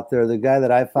experts out there. The guy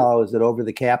that I follow is at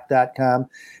overthecap.com,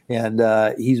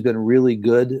 and he's been really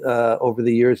good over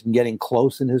the years in getting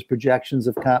close in his projections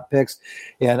of comp picks.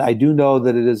 And I do know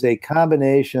that it is a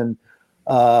combination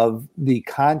of the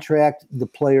contract the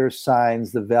player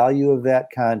signs, the value of that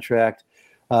contract,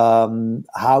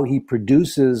 how he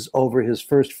produces over his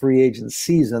first free agent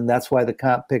season. That's why the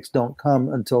comp picks don't come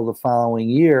until the following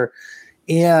year.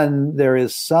 And there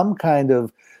is some kind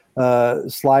of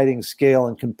sliding scale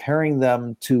in comparing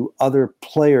them to other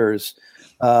players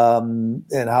and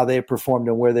how they performed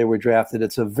and where they were drafted.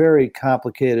 It's a very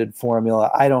complicated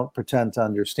formula. I don't pretend to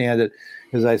understand it.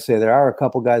 As I say, there are a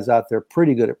couple guys out there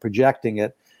pretty good at projecting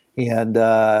it. And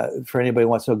for anybody who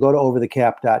wants to go to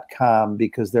overthecap.com,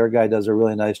 because their guy does a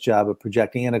really nice job of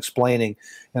projecting and explaining,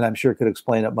 and I'm sure could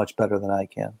explain it much better than I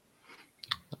can.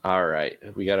 All right.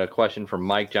 We got a question from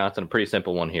Mike Johnson, a pretty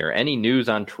simple one here. Any news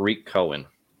on Tariq Cohen?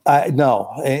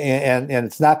 No, and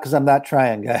it's not because I'm not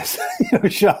trying, guys.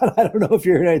 Sean, I don't know if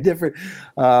you're any different.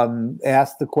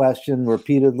 Asked the question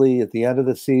repeatedly at the end of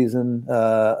the season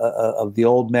of the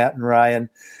old Matt and Ryan.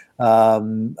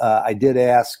 I did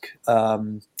ask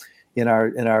in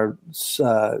our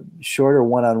shorter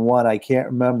one-on-one. I can't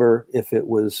remember if it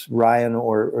was Ryan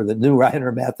or the new Ryan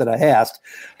or Matt that I asked,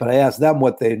 but I asked them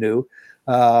what they knew.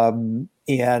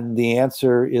 And the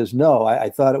answer is no. I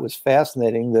thought it was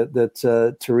fascinating that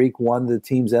Tariq won the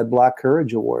team's Ed Block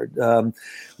Courage Award,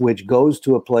 which goes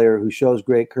to a player who shows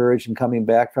great courage in coming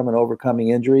back from and overcoming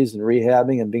injuries and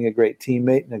rehabbing and being a great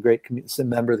teammate and a great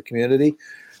member of the community.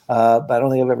 But I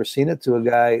don't think I've ever seen it to a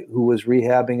guy who was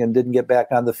rehabbing and didn't get back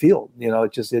on the field.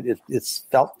 It's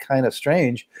felt kind of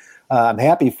strange. I'm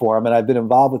happy for him, and I've been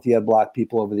involved with the Ed Block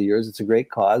people over the years. It's a great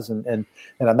cause, and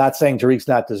I'm not saying Tariq's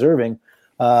not deserving.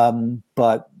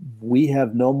 But we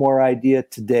have no more idea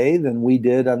today than we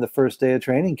did on the first day of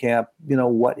training camp,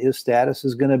 what his status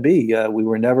is going to be.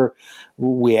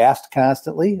 We asked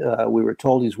constantly. We were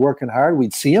told he's working hard.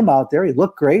 We'd see him out there. He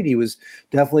looked great. He was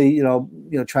definitely,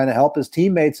 trying to help his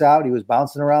teammates out. He was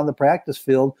bouncing around the practice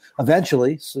field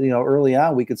eventually. So, early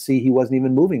on, we could see he wasn't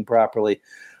even moving properly.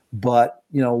 But,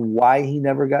 why he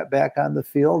never got back on the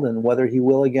field and whether he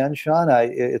will again, Sean,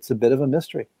 it's a bit of a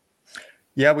mystery.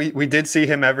 Yeah, we did see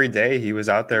him every day. He was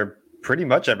out there pretty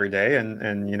much every day,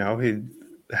 and he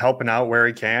helping out where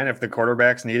he can. If the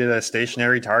quarterbacks needed a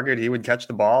stationary target, he would catch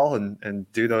the ball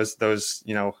and do those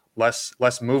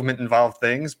less movement involved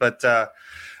things. But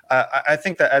I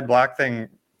think the Ed Block thing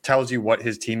tells you what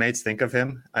his teammates think of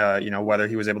him. Whether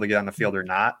he was able to get on the field or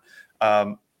not.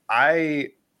 I'm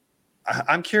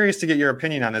curious to get your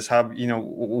opinion on this, Hub.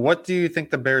 What do you think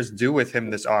the Bears do with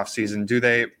him this offseason?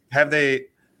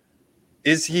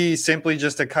 is he simply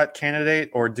just a cut candidate,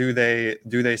 or do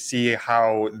they see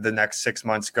how the next 6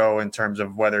 months go in terms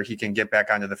of whether he can get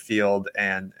back onto the field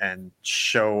and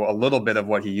show a little bit of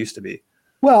what he used to be?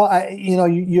 Well,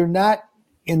 you're not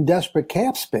in desperate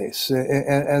cap space,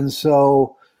 and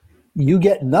so you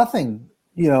get nothing,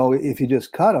 if you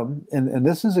just cut him. And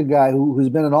this is a guy who's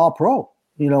been an All-Pro,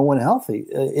 when healthy,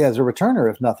 as a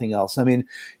returner, if nothing else. I mean,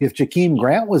 if Jakeem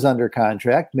Grant was under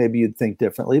contract, maybe you'd think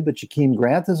differently, but Jakeem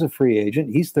Grant is a free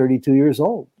agent. He's 32 years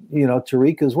old.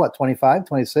 Tariq is 25,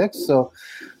 26. So,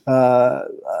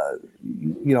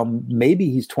 maybe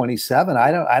he's 27.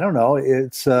 I don't know.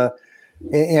 It's, a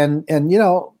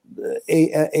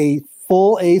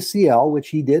full ACL, which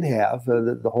he did have,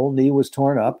 the whole knee was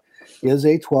torn up, is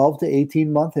a 12 to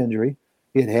 18 month injury.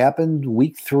 It happened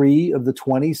week 3 of the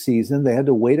 20 season. They had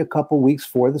to wait a couple weeks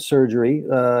for the surgery,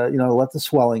 to let the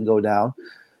swelling go down.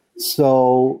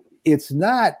 So it's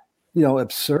not,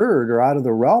 absurd or out of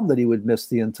the realm that he would miss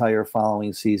the entire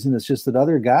following season. It's just that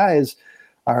other guys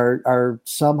are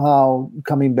somehow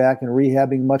coming back and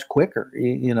rehabbing much quicker,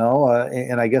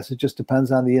 and I guess it just depends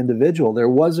on the individual. There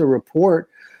was a report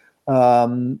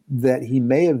that he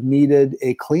may have needed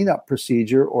a cleanup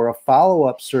procedure or a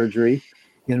follow-up surgery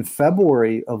in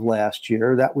February of last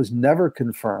year. That was never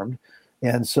confirmed.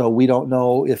 And so we don't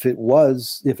know if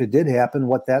it did happen,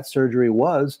 what that surgery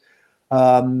was.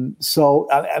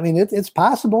 It's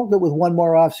possible that with one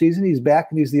more offseason, he's back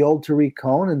and he's the old Tariq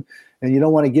Cohen, and you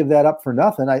don't want to give that up for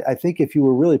nothing. I think if you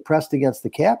were really pressed against the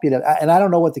cap, and I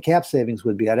don't know what the cap savings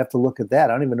would be. I'd have to look at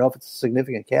that. I don't even know if it's a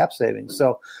significant cap savings.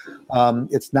 So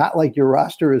it's not like your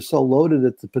roster is so loaded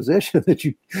at the position that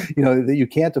that you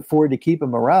can't afford to keep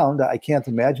him around. I can't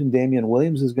imagine Damian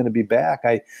Williams is going to be back.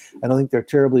 I don't think they're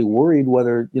terribly worried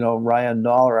whether Ryan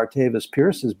Nall or Artavis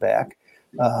Pierce is back.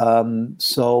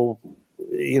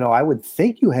 I would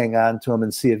think you hang on to him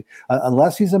and see if,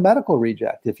 unless he's a medical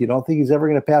reject. If you don't think he's ever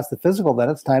going to pass the physical, then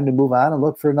it's time to move on and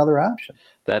look for another option.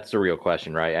 That's the real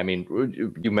question, right? I mean,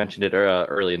 you mentioned it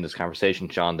early in this conversation,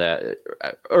 Sean, that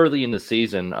early in the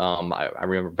season, I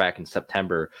remember back in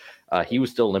September, he was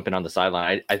still limping on the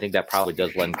sideline. I think that probably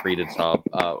does lend credence.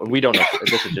 We don't know.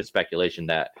 This is just speculation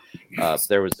that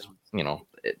there was,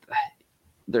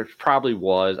 there probably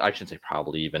was, I shouldn't say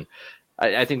probably even,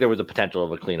 I think there was a potential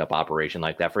of a cleanup operation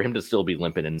like that for him to still be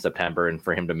limping in September and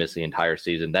for him to miss the entire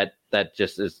season. That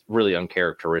just is really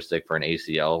uncharacteristic for an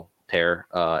ACL tear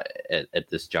at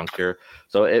this juncture.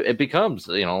 So it becomes,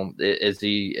 is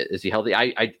he healthy?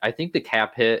 I think the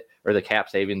cap hit or the cap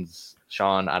savings,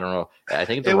 Sean, I don't know. I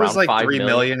think it was like $5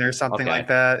 million or something like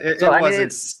that. It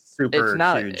wasn't super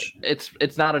huge.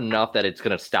 It's not enough that it's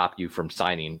going to stop you from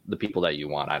signing the people that you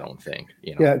want, I don't think.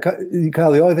 Yeah,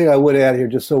 Kyle, the only thing I would add here,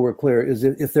 just so we're clear, is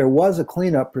that if there was a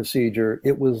cleanup procedure,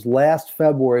 it was last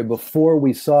February before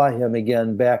we saw him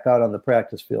again back out on the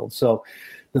practice field. So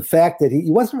the fact that he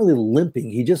wasn't really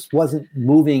limping, he just wasn't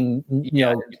moving,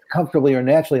 comfortably or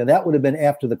naturally, and that would have been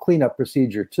after the cleanup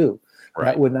procedure too. Right.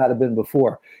 That would not have been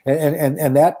before.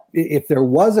 And that if there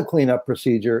was a cleanup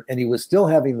procedure and he was still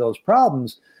having those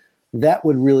problems, that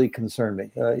would really concern me.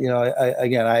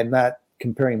 I'm not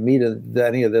comparing me to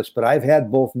any of this, but I've had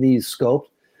both knees scoped,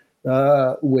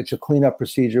 which a cleanup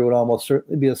procedure would almost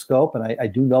certainly be a scope. And I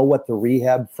do know what the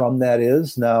rehab from that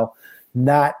is. Now,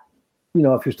 not,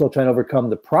 if you're still trying to overcome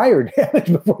the prior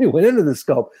damage before you went into the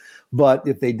scope. But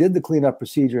if they did the cleanup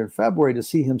procedure in February, to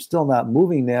see him still not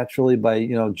moving naturally by,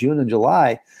 June and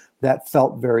July, that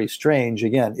felt very strange,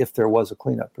 again, if there was a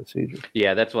cleanup procedure.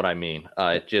 Yeah, that's what I mean.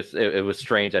 It was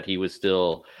strange that he was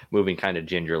still moving kind of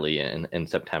gingerly in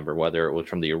September, whether it was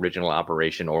from the original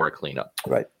operation or a cleanup.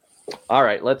 Right. All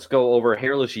right, let's go over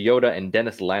Hairless Yoda and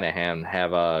Dennis Lanahan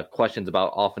have questions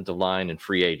about offensive line and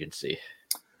free agency.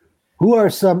 Who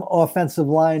are some offensive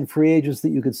line free agents that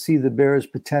you could see the Bears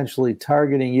potentially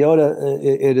targeting? Yoda,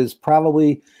 it is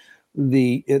probably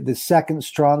the second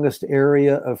strongest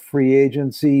area of free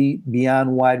agency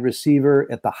beyond wide receiver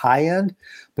at the high end.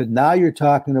 But now you're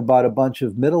talking about a bunch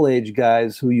of middle-aged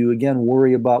guys who you, again,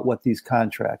 worry about what these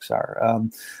contracts are.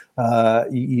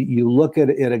 You look at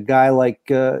a guy like,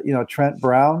 Trent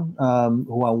Brown,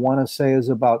 who I want to say is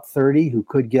about 30, who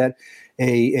could get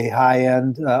a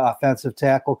high-end offensive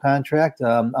tackle contract.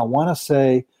 I want to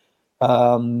say, I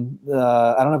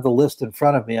don't have the list in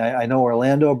front of me. I know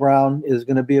Orlando Brown is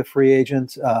going to be a free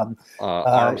agent.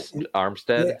 Armstead.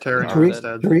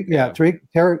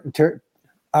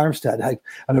 Armstead.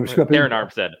 I never screw up. Terron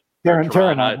Armstead. Terron.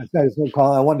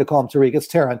 I wanted to call him Tariq. It's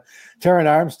Terron. Terron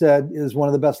Armstead is one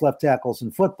of the best left tackles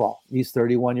in football. He's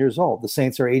 31 years old. The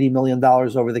Saints are $80 million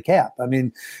over the cap. I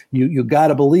mean, you got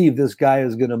to believe this guy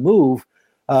is going to move.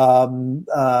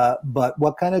 But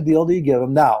what kind of deal do you give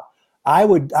him? Now, I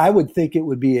would think it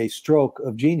would be a stroke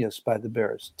of genius by the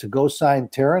Bears to go sign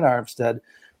Terran Armstead,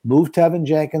 move Tevin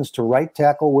Jenkins to right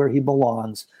tackle where he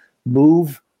belongs,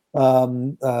 move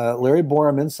Larry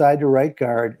Borom inside to right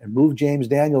guard, and move James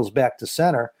Daniels back to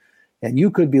center. And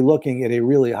you could be looking at a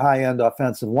really high-end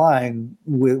offensive line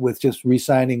with just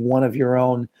re-signing one of your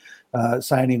own,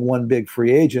 signing one big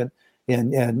free agent,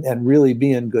 and really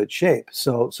be in good shape.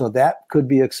 So that could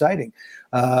be exciting.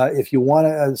 If you want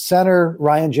a center,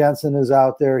 Ryan Jensen is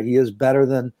out there. He is better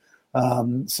than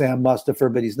Sam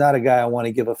Mustipher, but he's not a guy I want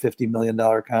to give a $50 million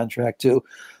contract to.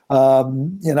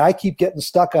 And I keep getting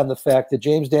stuck on the fact that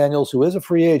James Daniels, who is a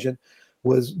free agent,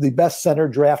 was the best center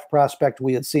draft prospect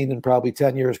we had seen in probably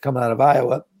 10 years coming out of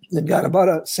Iowa, and got about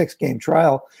a 6-game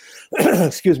trial,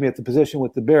 at the position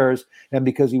with the Bears. And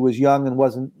because he was young and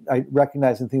wasn't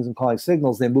recognizing things and calling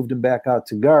signals, they moved him back out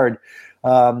to guard.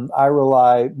 I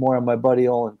rely more on my buddy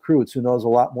Olin Kreutz, who knows a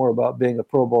lot more about being a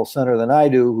Pro Bowl center than I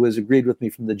do, who has agreed with me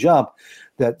from the jump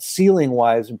that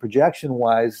ceiling-wise and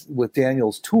projection-wise with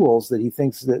Daniel's tools, that he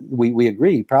thinks that we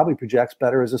agree he probably projects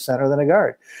better as a center than a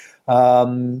guard.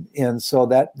 And so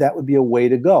that would be a way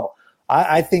to go.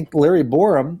 I think Larry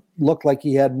Borom looked like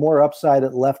he had more upside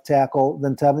at left tackle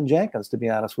than Tevin Jenkins, to be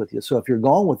honest with you. So if you're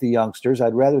going with the youngsters,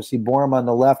 I'd rather see Borom on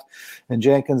the left and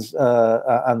Jenkins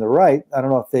on the right. I don't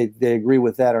know if they agree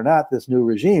with that or not, this new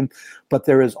regime, but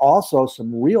there is also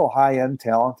some real high-end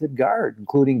talented guard,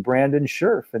 including Brandon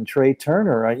Scherf and Trey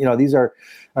Turner. These are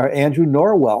Andrew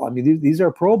Norwell. I mean, these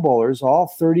are Pro Bowlers, all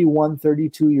 31,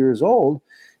 32 years old.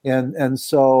 And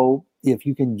so if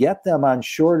you can get them on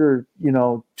shorter,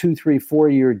 2, 3,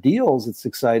 4-year deals, it's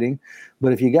exciting.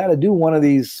 But if you got to do one of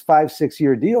these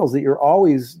 5-6-year deals that you're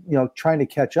always, trying to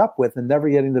catch up with and never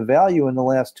getting the value in the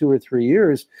last 2 or 3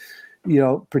 years,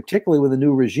 particularly with a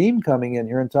new regime coming in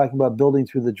here and talking about building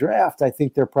through the draft, I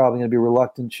think they're probably going to be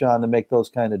reluctant, Sean, to make those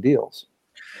kind of deals.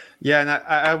 Yeah, and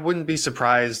I wouldn't be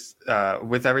surprised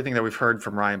with everything that we've heard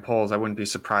from Ryan Poles. I wouldn't be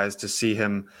surprised to see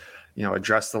him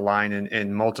address the line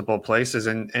in multiple places.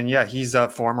 And yeah, he's a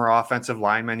former offensive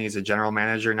lineman. He's a general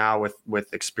manager now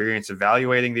with experience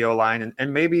evaluating the O-line,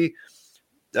 and maybe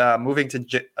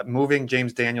moving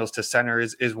James Daniels to center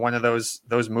is one of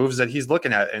those moves that he's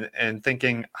looking at and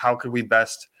thinking, how could we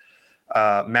best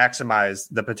maximize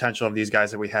the potential of these guys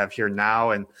that we have here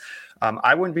now? And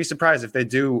I wouldn't be surprised if they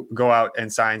do go out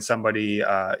and sign somebody.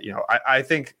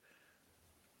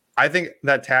 I think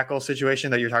that tackle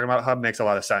situation that you're talking about, Hub, makes a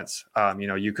lot of sense.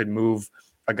 You could move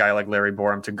a guy like Larry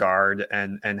Borom to guard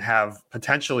and have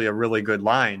potentially a really good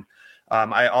line.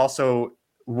 I also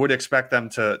would expect them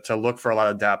to look for a lot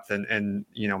of depth and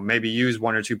maybe use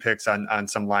 1 or 2 picks on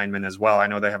some linemen as well. I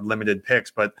know they have limited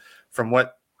picks, but from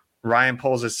what Ryan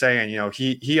Poles is saying,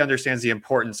 he understands the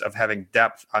importance of having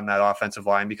depth on that offensive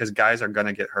line because guys are going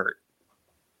to get hurt.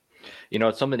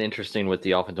 It's something interesting with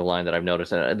the offensive line that I've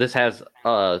noticed, and this has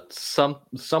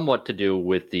somewhat to do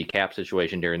with the cap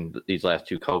situation during these last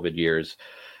 2 COVID years,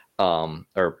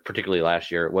 or particularly last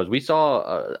year, was we saw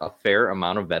a fair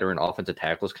amount of veteran offensive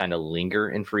tackles kind of linger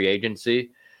in free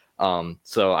agency.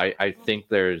 So I think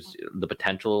there's the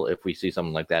potential, if we see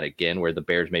something like that again, where the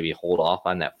Bears maybe hold off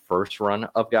on that first run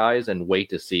of guys and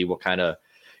wait to see what kind of,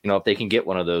 if they can get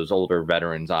one of those older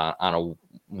veterans on a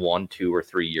 1, 2, or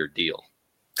 3 year deal.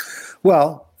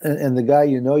 Well, and the guy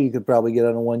you could probably get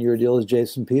on a 1-year deal is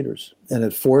Jason Peters. And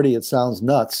at 40, it sounds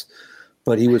nuts,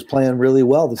 but he was playing really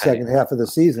well the second half of the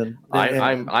season.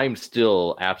 I'm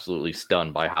still absolutely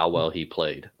stunned by how well he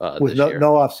played with this year.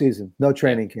 No off season, no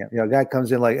training camp. A guy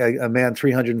comes in like a man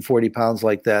 340 pounds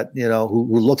like that,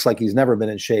 who looks like he's never been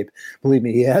in shape. Believe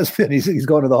me, he has been. He's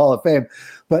going to the Hall of Fame.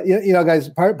 But guys,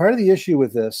 part of the issue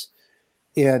with this.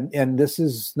 And this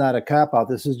is not a cop-out.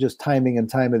 This is just timing and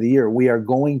time of the year. We are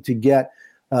going to get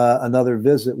another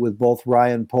visit with both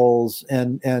Ryan Poles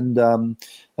and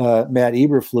Matt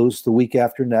Eberflus the week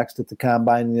after next at the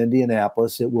Combine in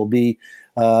Indianapolis. It will be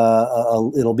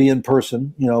it'll be in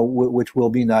person, which will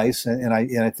be nice. And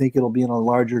I think it'll be in a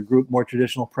larger group, more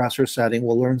traditional presser setting.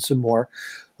 We'll learn some more.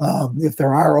 If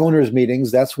there are owners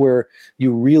meetings, that's where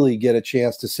you really get a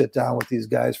chance to sit down with these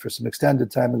guys for some extended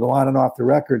time and go on and off the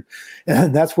record.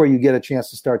 And that's where you get a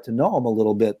chance to start to know them a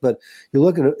little bit. But you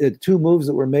look at 2 moves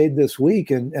that were made this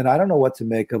week, and I don't know what to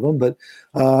make of them, but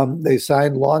they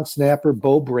signed long snapper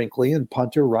Bo Brinkley and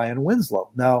punter Ryan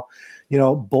Winslow. Now,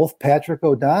 both Patrick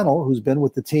O'Donnell, who's been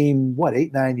with the team,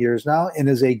 8-9 years now, and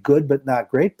is a good but not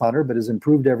great punter, but has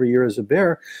improved every year as a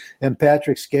Bear, and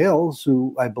Patrick Scales,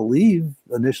 who I believe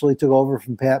initially took over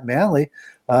from Pat Manley,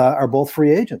 are both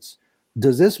free agents.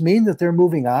 does this mean that they're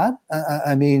moving on?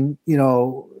 I mean,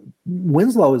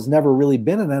 Winslow has never really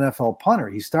been an NFL punter.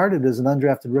 He started as an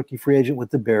undrafted rookie free agent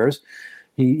with the Bears.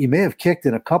 He may have kicked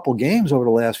in a couple games over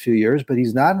the last few years, but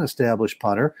he's not an established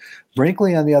punter.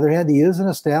 Brinkley, on the other hand, he is an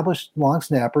established long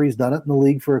snapper. He's done it in the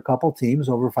league for a couple teams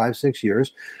over 5-6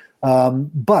 years.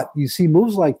 But you see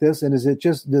moves like this, and is it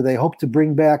just, do they hope to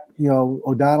bring back,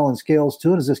 O'Donnell and Scales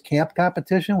too? And is this camp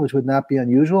competition, which would not be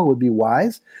unusual, would be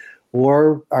wise?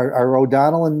 Or are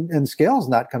O'Donnell and Scales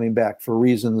not coming back for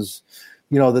reasons,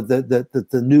 that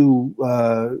the new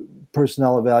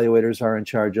personnel evaluators are in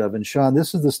charge of? And Sean,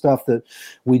 this is the stuff that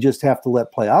we just have to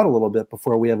let play out a little bit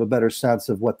before we have a better sense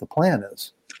of what the plan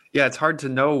is. Yeah, it's hard to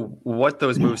know what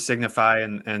those moves signify,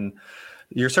 and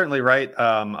you're certainly right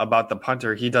about the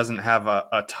punter. He doesn't have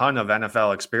a ton of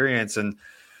NFL experience, and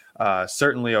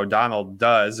certainly O'Donnell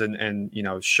does. And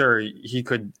sure, he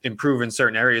could improve in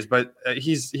certain areas, but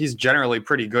he's generally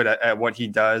pretty good at what he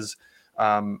does.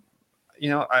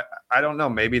 I don't know.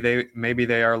 Maybe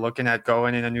they are looking at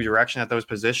going in a new direction at those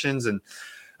positions, and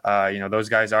those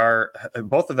guys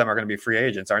both of them are going to be free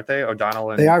agents, aren't they?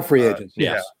 O'Donnell and they are free agents.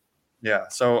 Yes. Yeah.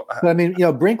 So, but I mean,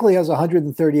 Brinkley has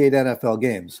 138 NFL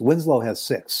games. Winslow has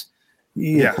 6.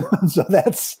 Yeah. So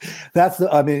that's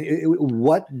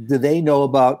what do they know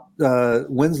about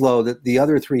Winslow that the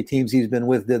other 3 teams he's been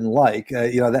with didn't like?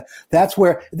 That's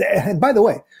where. And by the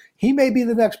way, he may be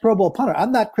the next Pro Bowl punter.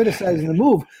 I'm not criticizing the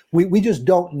move. We just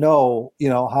don't know,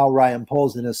 how Ryan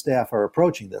Poles and his staff are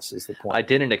approaching this. Is the point? I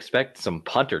didn't expect some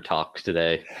punter talks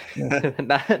today. Yeah.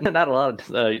 not a lot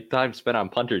of time spent on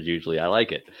punters usually. I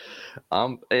like it.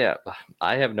 Yeah,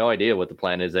 I have no idea what the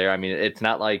plan is there. I mean, it's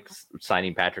not like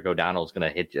signing Patrick O'Donnell is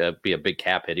going to be a big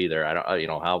cap hit either. I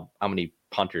don't, how many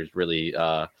punters really,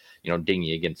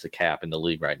 dinghy against the cap in the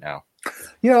league right now.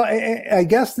 I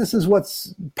guess this is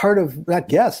what's part of that.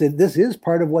 This is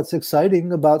part of what's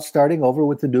exciting about starting over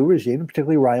with the new regime,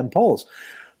 particularly Ryan Poles.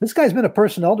 This guy's been a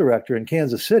personnel director in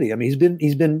Kansas City. I mean,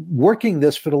 he's been working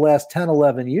this for the last 10,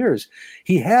 11 years.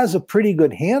 He has a pretty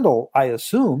good handle, I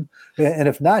assume. And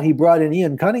if not, he brought in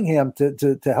Ian Cunningham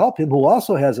to help him, who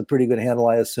also has a pretty good handle,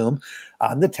 I assume,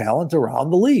 on the talent around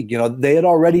the league. They had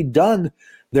already done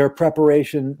their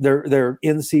preparation, their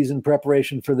in-season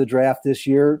preparation for the draft this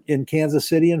year in Kansas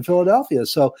City and Philadelphia.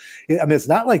 So, I mean, it's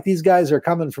not like these guys are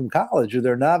coming from college or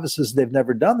they're novices. They've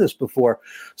never done this before.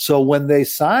 So when they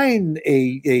sign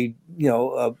a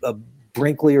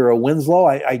Brinkley or a Winslow,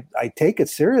 I take it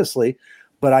seriously,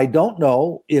 but I don't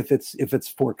know if it's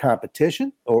for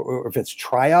competition or if it's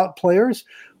tryout players,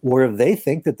 or if they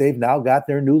think that they've now got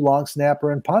their new long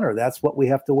snapper and punter. That's what we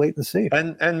have to wait and see.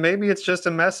 And maybe it's just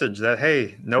a message that,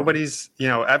 hey,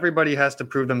 everybody has to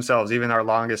prove themselves, even our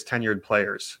longest tenured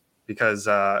players, because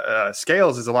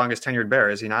Scales is the longest tenured Bear,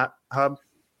 is he not, Hub?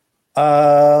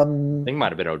 I think it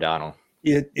might have been O'Donnell.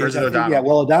 O'Donnell? Yeah,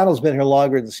 well, O'Donnell's been here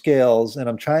longer than Scales, and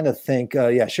I'm trying to think.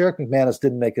 Sherrick McManus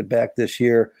didn't make it back this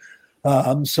year.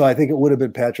 So I think it would have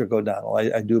been Patrick O'Donnell.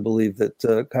 I do believe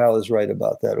that Kyle is right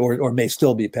about that, or may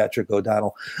still be Patrick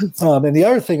O'Donnell. And the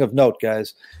other thing of note,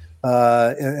 guys,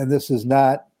 and this is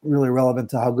not really relevant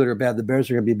to how good or bad the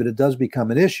Bears are going to be, but it does become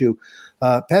an issue.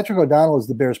 Patrick O'Donnell is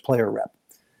the Bears player rep.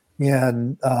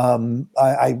 And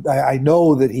I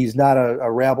know that he's not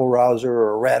a rabble rouser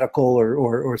or a radical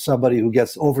or somebody who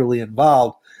gets overly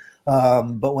involved.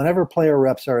 But whenever player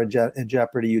reps are in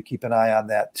jeopardy, you keep an eye on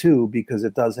that too, because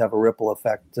it does have a ripple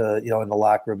effect, in the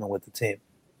locker room and with the team.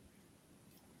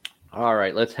 All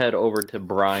right, let's head over to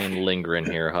Brian Lindgren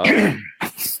here, huh?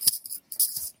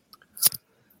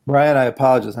 Brian, I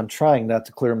apologize. I'm trying not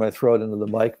to clear my throat into the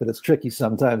mic, but it's tricky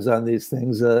sometimes on these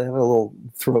things. I have a little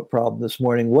throat problem this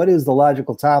morning. What is the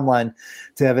logical timeline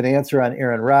to have an answer on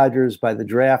Aaron Rodgers by the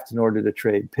draft in order to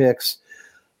trade picks?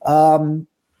 Brian,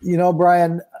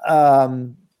 I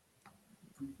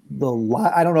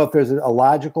don't know if there's a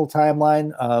logical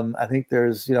timeline. I think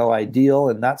there's, ideal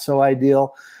and not so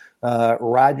ideal.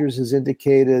 Rodgers has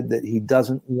indicated that he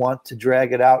doesn't want to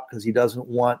drag it out because he doesn't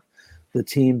want the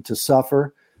team to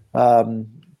suffer. Have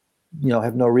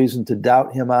no reason to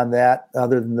doubt him on that,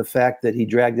 other than the fact that he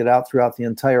dragged it out throughout the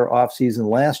entire offseason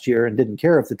last year and didn't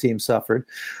care if the team suffered.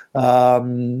 I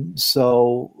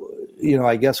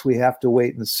guess we have to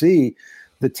wait and see.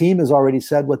 The team has already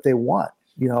said what they want.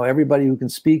 Everybody who can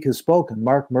speak has spoken.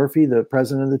 Mark Murphy, the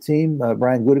president of the team,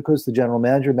 Brian Gutekunst, the general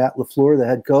manager, Matt LaFleur, the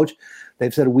head coach,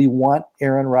 they've said, we want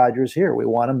Aaron Rodgers here. We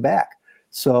want him back.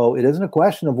 So it isn't a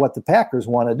question of what the Packers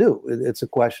want to do. It's a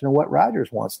question of what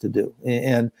Rodgers wants to do.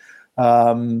 And I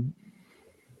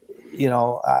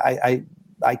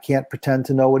can't pretend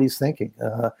to know what he's thinking.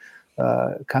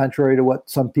 Contrary to what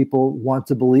some people want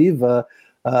to believe,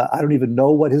 I don't even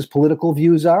know what his political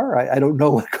views are. I don't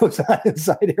know what goes on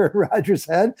inside Aaron Rodgers'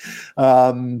 head.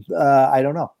 I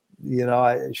don't know.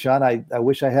 Sean, I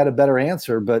wish I had a better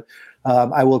answer, but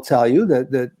I will tell you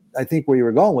that I think where you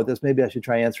were going with this, maybe I should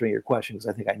try answering your question because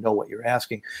I think I know what you're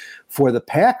asking. For the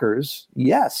Packers,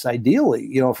 yes,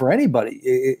 ideally, for anybody,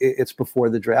 it's before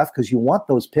the draft because you want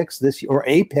those picks this year, or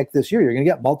a pick this year. You're going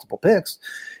to get multiple picks.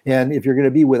 And if you're going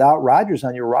to be without Rodgers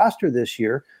on your roster this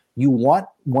year, you want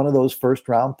one of those first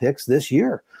round picks this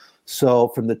year. So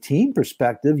from the team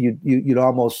perspective, you'd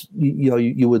almost,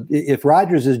 you would, if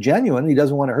Rodgers is genuine, he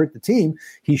doesn't want to hurt the team,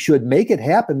 he should make it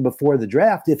happen before the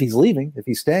draft. If he's leaving, if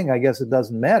he's staying, I guess it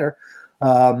doesn't matter.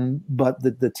 But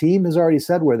the team has already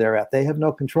said where they're at. They have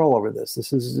no control over this.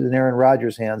 This is in Aaron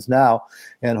Rodgers' hands now,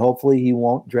 and hopefully he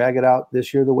won't drag it out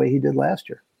this year the way he did last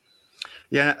year.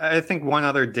 Yeah, I think one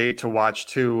other date to watch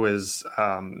too is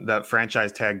the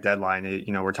franchise tag deadline.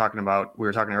 We were talking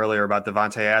earlier about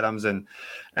Davante Adams and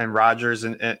Rodgers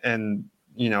and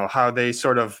how they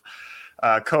sort of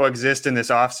coexist in this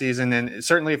offseason. And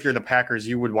certainly if you're the Packers,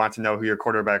 you would want to know who your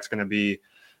quarterback's going to be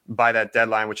by that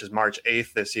deadline, which is March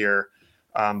 8th this year.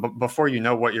 But before you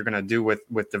know what you're going to do with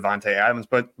Davante Adams,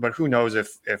 but who knows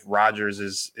if Rodgers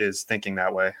is thinking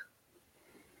that way.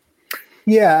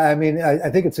 Yeah, I mean,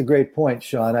 I think it's a great point,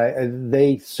 Sean.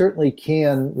 They certainly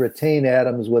can retain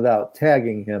Adams without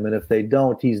tagging him, and if they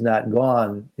don't, he's not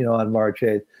gone, on March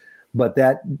 8th. But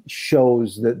that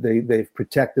shows that they've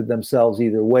protected themselves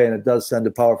either way, and it does send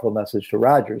a powerful message to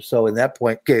Rodgers. So in that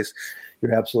case,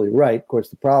 you're absolutely right. Of course,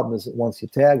 the problem is that once you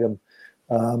tag him,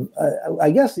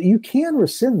 I guess you can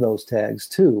rescind those tags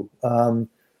too.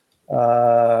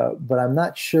 But I'm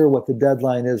not sure what the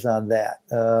deadline is on that.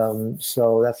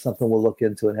 So that's something we'll look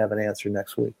into and have an answer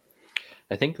next week.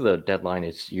 I think the deadline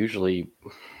is usually,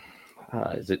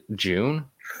 is it June?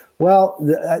 Well,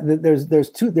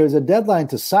 there's a deadline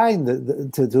to sign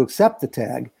to accept the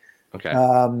tag. Okay.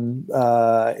 And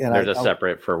there's a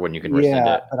separate for when you can rescind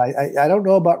it. But I don't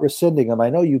know about rescinding them. I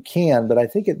know you can, but I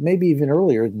think it may be even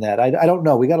earlier than that. I don't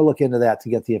know. We got to look into that to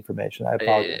get the information. I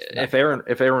apologize.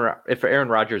 If Aaron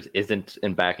Rodgers isn't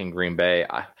back in Green Bay,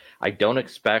 I don't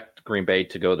expect Green Bay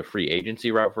to go the free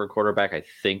agency route for a quarterback. I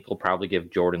think they'll probably give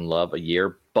Jordan Love a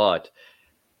year, but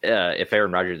if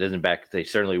Aaron Rodgers isn't back, they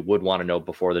certainly would want to know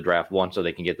before the draft, one, so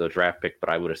they can get the draft pick. But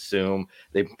I would assume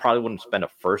they probably wouldn't spend a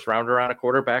first rounder on a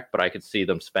quarterback, but I could see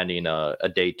them spending a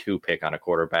day 2 pick on a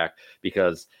quarterback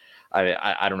because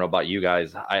I don't know about you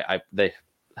guys. They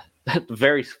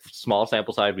very small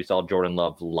sample size. We saw Jordan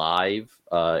Love live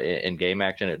in game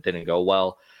action. It didn't go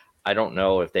well. I don't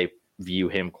know if they view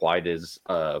him quite as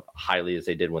highly as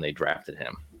they did when they drafted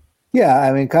him. Yeah,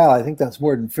 I mean, Kyle, I think that's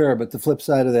more than fair. But the flip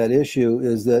side of that issue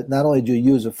is that not only do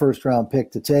you use a first-round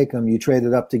pick to take him, you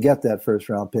traded up to get that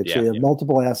first-round pick. So you have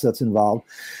multiple assets involved.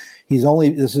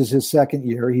 This is his second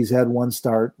year. He's had one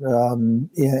start. And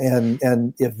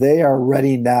if they are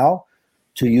ready now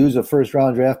to use a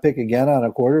first-round draft pick again on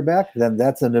a quarterback, then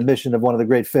that's an admission of one of the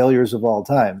great failures of all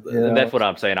time. That's what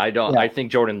I'm saying. I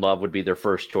think Jordan Love would be their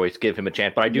first choice. Give him a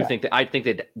chance, but I think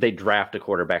that they draft a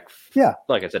quarterback. Yeah,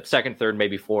 like I said, second, third,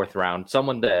 maybe fourth round.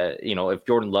 Someone that if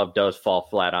Jordan Love does fall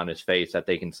flat on his face, that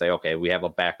they can say, okay, we have a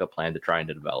backup plan to try and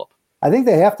develop. I think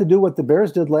they have to do what the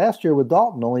Bears did last year with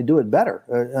Dalton, only do it better.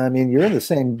 I mean, you're in the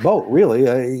same boat, really.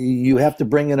 You have to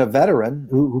bring in a veteran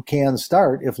who can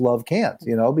start if Love can't,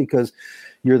 because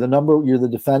you're the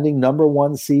defending number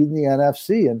 1 seed in the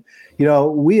NFC. And,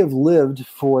 we have lived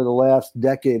for the last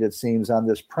decade, it seems, on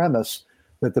this premise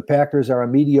that the Packers are a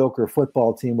mediocre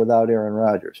football team without Aaron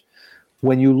Rodgers.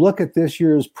 When you look at this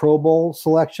year's Pro Bowl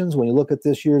selections, when you look at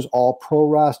this year's All-Pro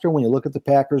roster, when you look at the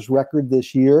Packers' record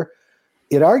this year,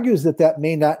 it argues that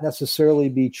may not necessarily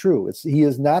be true. He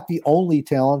is not the only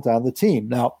talent on the team.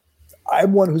 Now,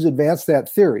 I'm one who's advanced that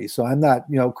theory, so I'm not,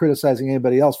 criticizing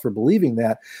anybody else for believing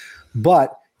that.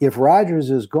 But if Rodgers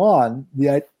is gone, the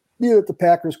idea that the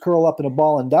Packers curl up in a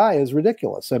ball and die is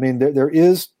ridiculous. I mean, there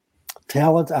is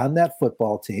talent on that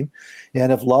football team.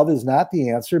 And if Love is not the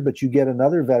answer, but you get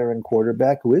another veteran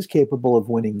quarterback who is capable of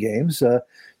winning games, they're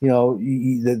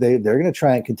going to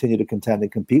try and continue to contend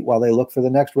and compete while they look for the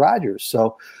next Rodgers.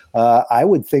 So I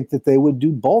would think that they would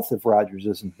do both if Rodgers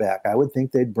isn't back. I would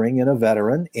think they'd bring in a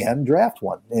veteran and draft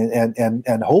one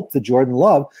and hope that Jordan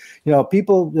Love,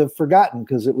 people have forgotten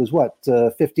because it was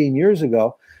 15 years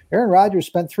ago. Aaron Rodgers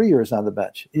spent 3 years on the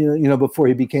bench, before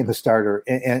he became a starter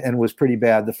and was pretty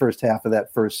bad the first half of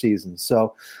that first season.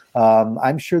 So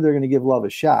I'm sure they're going to give Love a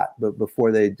shot, but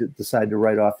before they decide to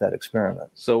write off that experiment.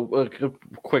 So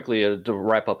quickly to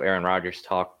wrap up Aaron Rodgers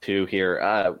talk too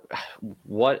here,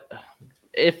 what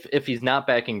if he's not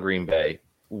back in Green Bay?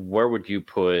 where would you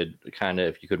put kind of,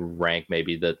 if you could rank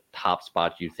maybe the top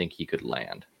spots you think he could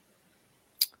land?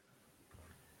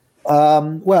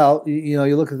 Well,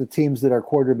 you look at the teams that are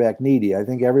quarterback needy. I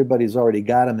think everybody's already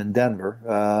got him in Denver.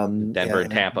 Denver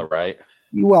and Tampa, right?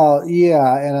 Well,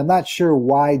 yeah, and I'm not sure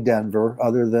why Denver,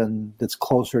 other than it's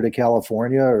closer to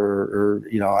California, or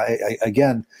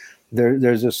again,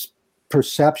 there's this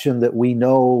perception that we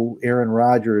know Aaron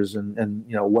Rodgers and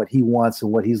what he wants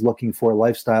and what he's looking for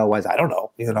lifestyle wise. I don't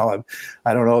know.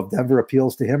 I don't know if Denver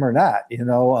appeals to him or not.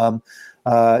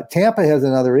 Tampa has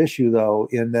another issue, though,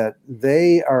 in that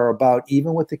they are about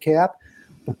even with the cap,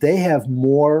 but they have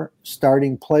more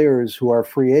starting players who are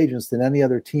free agents than any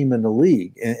other team in the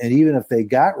league. And even if they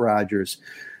got Rodgers,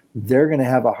 they're going to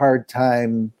have a hard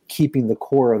time keeping the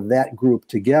core of that group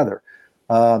together.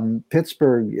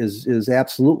 Pittsburgh is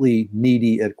absolutely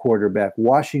needy at quarterback.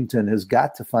 Washington has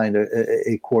got to find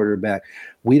a quarterback.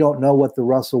 We don't know what the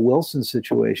Russell Wilson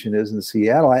situation is in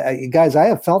Seattle. Guys, I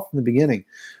have felt from the beginning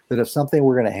that if something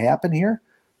were going to happen here,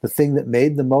 the thing that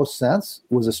made the most sense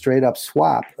was a straight up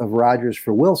swap of Rodgers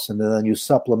for Wilson, and then you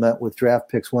supplement with draft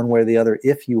picks one way or the other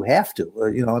if you have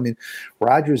to.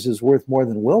 Rodgers is worth more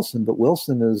than Wilson, but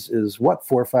Wilson is what,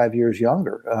 4 or 5 years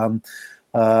younger.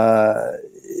 And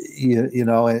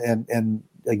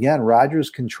again, Rodgers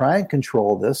can try and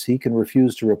control this. He can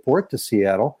refuse to report to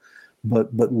Seattle,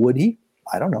 but would he?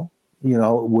 I don't know.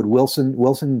 Would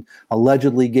Wilson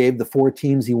allegedly gave the 4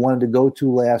 teams he wanted to go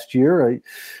to last year. I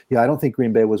don't think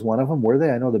Green Bay was one of them. Were they?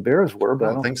 I know the Bears were, but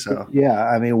I don't think so.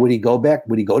 Yeah. Would he go back?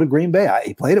 Would he go to Green Bay?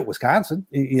 He played at Wisconsin,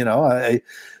 if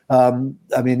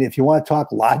you want to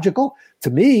talk logical,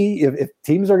 to me, if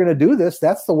teams are going to do this,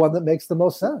 that's the one that makes the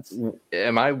most sense.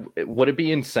 Would it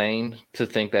be insane to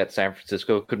think that San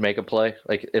Francisco could make a play?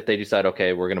 Like if they decide,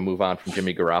 okay, we're going to move on from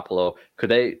Jimmy Garoppolo,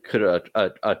 could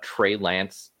a Trey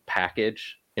Lance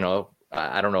package,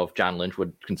 I don't know if John Lynch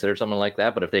would consider something like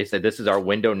that, but if they said, this is our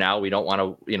window now, we don't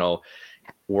want to,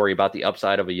 worry about the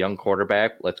upside of a young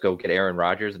quarterback, let's go get Aaron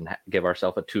Rodgers and give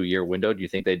ourselves a 2-year window. Do you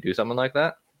think they'd do something like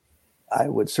that? I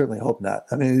would certainly hope not.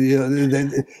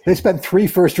 They spent 3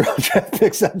 first-round draft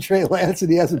picks on Trey Lance,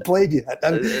 and he hasn't played yet.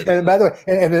 And by the way,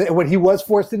 and when he was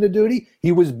forced into duty,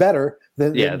 he was better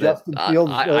than Justin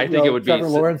Fields, I think it would Trevor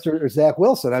Lawrence or Zach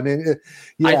Wilson. I think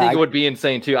it would be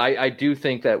insane too. I do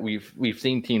think that we've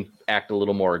seen teams act a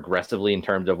little more aggressively in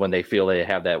terms of when they feel they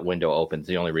have that window open. It's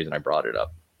the only reason I brought it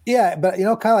up. Yeah, but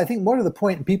Kyle, I think more to the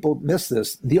point, and people miss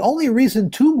this, the only reason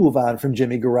to move on from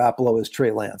Jimmy Garoppolo is Trey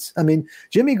Lance.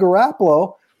 Jimmy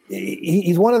Garoppolo,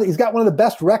 he's got one of the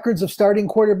best records of starting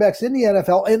quarterbacks in the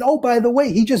NFL. And oh, by the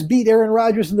way, he just beat Aaron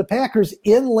Rodgers and the Packers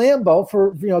in Lambeau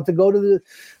for to go to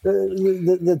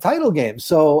the title game.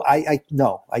 So I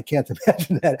can't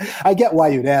imagine that. I get why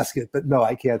you'd ask it, but no,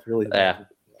 I can't really imagine.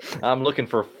 I'm looking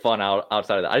for fun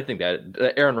outside of that. I think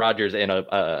that Aaron Rodgers in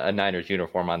a Niners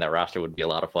uniform on that roster would be a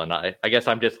lot of fun. I guess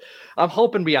I'm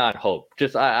hoping beyond hope.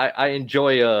 I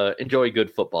enjoy a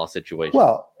good football situation.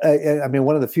 Well,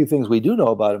 one of the few things we do know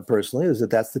about him personally is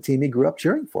that that's the team he grew up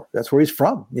cheering for. That's where he's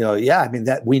from.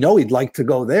 That we know he'd like to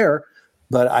go there,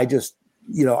 but I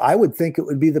would think it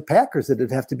would be the Packers that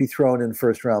would have to be thrown in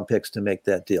first-round picks to make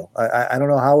that deal. I don't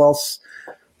know how else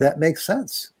that makes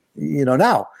sense.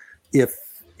 Now,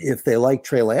 if they like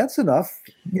Trey Lance enough,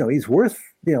 he's worth,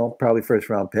 probably first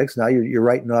round picks. Now you're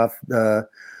writing off,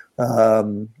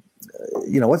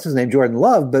 what's his name? Jordan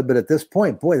Love. But at this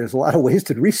point, boy, there's a lot of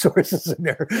wasted resources in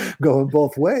there going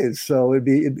both ways. So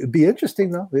it'd be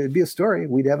interesting though. It'd be a story.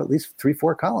 We'd have at least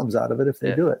 3-4 columns out of it if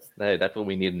they do it. Hey, that's what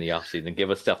we need in the offseason. Give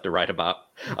us stuff to write about.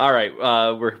 All right.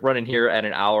 We're running here at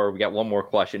an hour. We got one more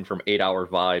question from 8 Hour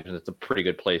Vibes, and it's a pretty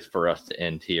good place for us to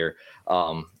end here.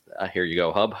 Here you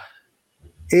go, Hub.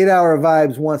 8 Hour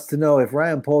Vibes wants to know, if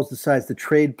Ryan Poles decides to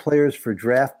trade players for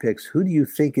draft picks, who do you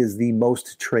think is the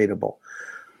most tradable?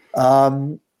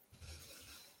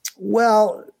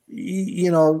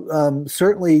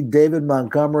 Certainly David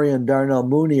Montgomery and Darnell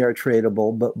Mooney are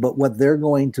tradable, but what they're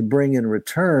going to bring in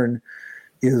return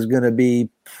is going to be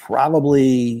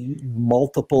probably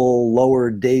multiple lower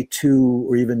day 2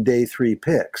 or even day 3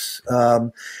 picks.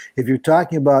 If you're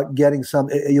talking about getting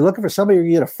you're looking for somebody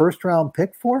you get a first round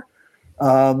pick for?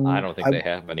 I don't think they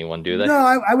have anyone, do they?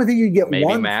 No, I would think you get maybe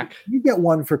one. Mac. You get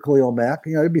one for Khalil Mack.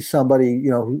 It'd be somebody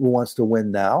who wants to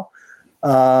win now.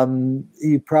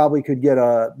 You probably could get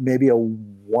maybe a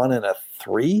 1 and a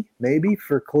 3 maybe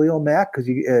for Khalil Mack because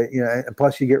and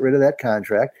plus you get rid of that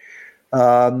contract.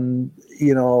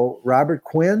 Robert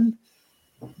Quinn,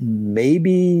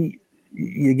 maybe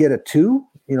you get a 2.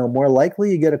 More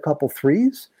likely you get a couple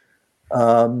 3s.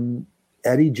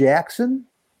 Eddie Jackson.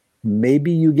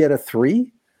 Maybe you get a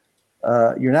 3.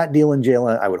 You're not dealing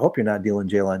Jalen. I would hope you're not dealing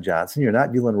Jalen Johnson. You're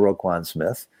not dealing Roquan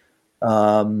Smith.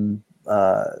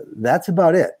 That's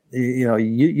about it.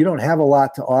 You don't have a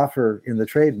lot to offer in the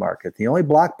trade market. The only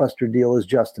blockbuster deal is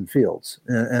Justin Fields,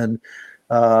 and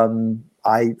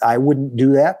I wouldn't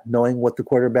do that, knowing what the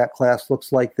quarterback class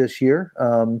looks like this year.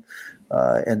 And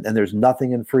there's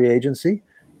nothing in free agency,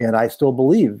 and I still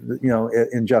believe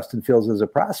in Justin Fields as a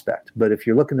prospect. But if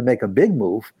you're looking to make a big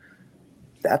move,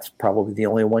 that's probably the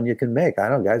only one you can make. I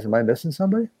don't know, guys. Am I missing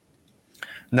somebody?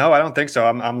 No, I don't think so.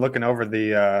 I'm looking over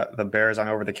the Bears on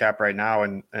Over the Cap right now,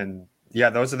 and yeah,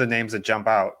 those are the names that jump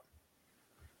out.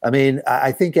 I mean,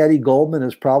 I think Eddie Goldman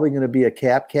is probably going to be a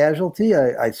cap casualty.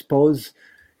 I suppose.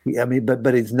 I mean,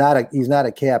 but he's not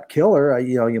a cap killer.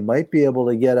 You might be able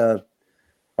to get a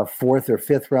 4th or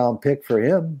 5th round pick for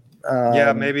him.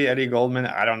 Yeah, maybe Eddie Goldman.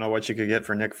 I don't know what you could get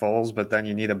for Nick Foles, but then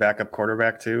you need a backup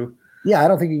quarterback too. Yeah, I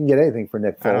don't think you can get anything for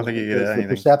Nick Foles. I don't think you can get anything.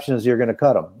 The perception is you're going to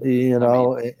cut him.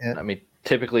 I mean,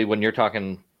 typically when you're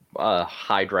talking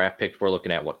high draft picks, we're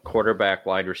looking at what quarterback,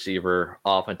 wide receiver,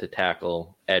 offensive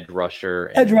tackle, edge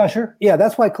rusher. Edge rusher. Yeah,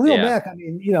 that's why Khalil Mack. I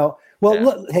mean,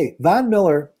 look, hey, Von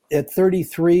Miller at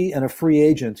 33 and a free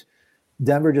agent,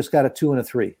 Denver just got a 2 and a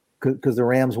 3 because the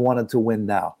Rams wanted to win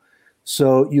now.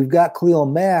 So you've got Khalil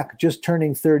Mack just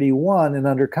turning 31 and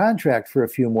under contract for a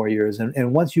few more years.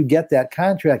 And once you get that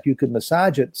contract, you could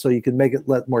massage it so you can make it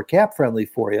more cap friendly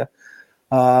for you.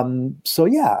 So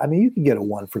yeah, I mean, you can get a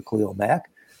 1 for Khalil Mack,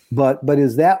 but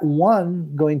is that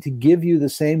 1 going to give you the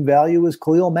same value as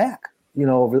Khalil Mack,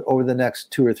 over the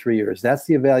next 2 or 3 years? That's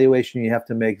the evaluation you have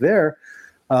to make there.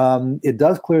 It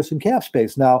does clear some cap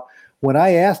space. Now, when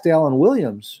I asked Alan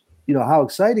Williams, how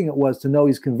exciting it was to know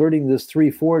he's converting this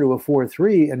 3-4 to a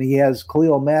 4-3, and he has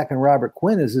Khalil Mack and Robert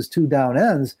Quinn as his 2 down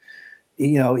ends,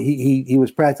 he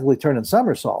was practically turning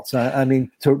somersaults. I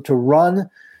mean, to run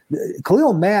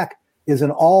Khalil Mack is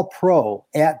an all-pro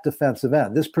at defensive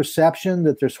end. This perception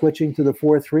that they're switching to the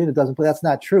 4-3 and it doesn't play, that's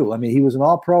not true. I mean, he was an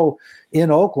all-pro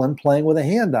in Oakland playing with a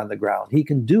hand on the ground. He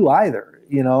can do either,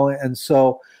 and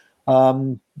so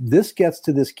this gets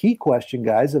to this key question,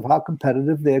 guys, of how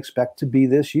competitive they expect to be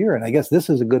this year. And I guess this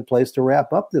is a good place to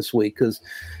wrap up this week because,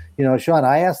 Sean,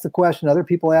 I asked the question, other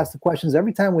people ask the questions.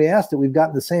 Every time we asked it, we've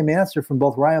gotten the same answer from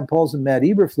both Ryan Poles and Matt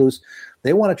Eberflus.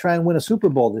 They want to try and win a Super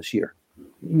Bowl this year.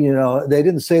 They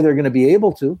didn't say they're going to be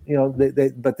able to,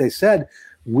 but they said,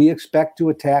 we expect to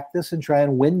attack this and try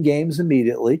and win games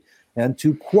immediately. And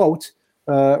to quote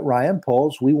Ryan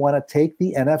Poles, we want to take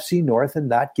the NFC North and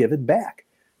not give it back.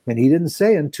 And he didn't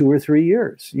say in 2 or 3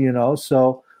 years,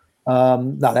 So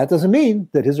now that doesn't mean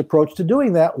that his approach to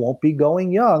doing that won't be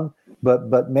going young.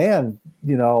 But man,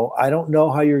 I don't know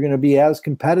how you're going to be as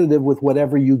competitive with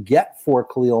whatever you get for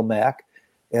Khalil Mack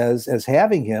as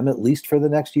having him at least for the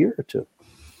next year or 2.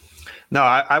 No,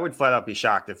 I would flat out be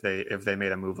shocked if they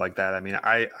made a move like that. I mean,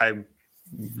 I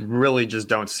really just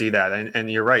don't see that. And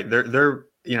you're right. They're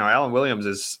Alan Williams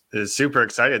is super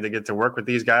excited to get to work with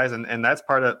these guys, and that's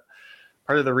part of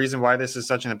the reason why this is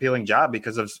such an appealing job,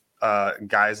 because of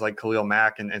guys like Khalil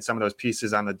Mack and some of those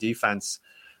pieces on the defense,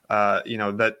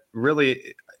 that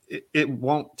really it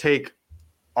won't take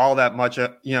all that much.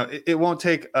 It won't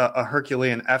take a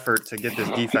Herculean effort to get this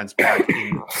defense back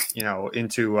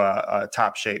into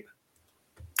top shape.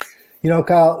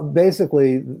 Kyle,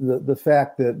 basically the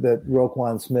fact that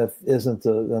Roquan Smith isn't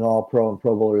an all-pro and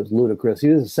Pro Bowler is ludicrous. He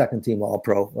was a second-team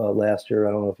all-pro last year.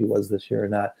 I don't know if he was this year or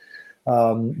not.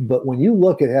 But when you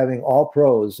look at having all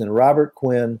pros and Robert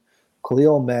Quinn,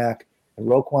 Khalil Mack, and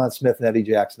Roquan Smith and Eddie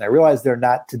Jackson, I realize they're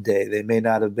not today. They may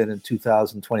not have been in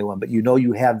 2021, but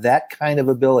you have that kind of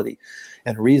ability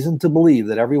and reason to believe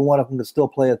that every one of them can still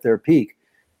play at their peak.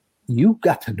 You've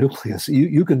got the nucleus.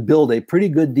 You can build a pretty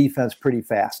good defense pretty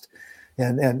fast.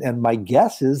 And my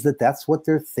guess is that that's what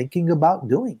they're thinking about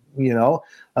doing.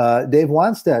 Dave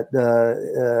Wanstedt,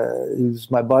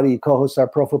 who's my buddy, co-hosts our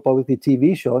Pro Football Weekly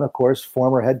TV show, and of course,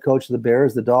 former head coach of the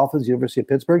Bears, the Dolphins, University of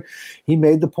Pittsburgh. He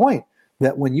made the point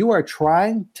that when you are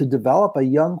trying to develop a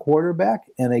young quarterback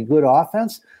and a good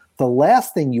offense, the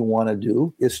last thing you want to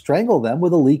do is strangle them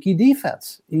with a leaky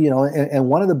defense. And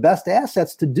one of the best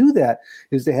assets to do that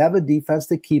is to have a defense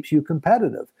that keeps you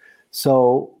competitive.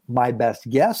 So my best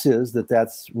guess is that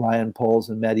that's Ryan Poles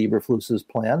and Matt Eberflus's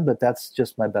plan, but that's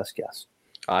just my best guess.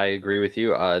 I agree with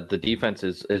you. The defense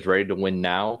is ready to win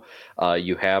now.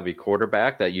 You have a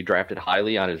quarterback that you drafted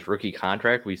highly on his rookie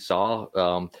contract. We saw,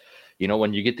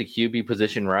 when you get the QB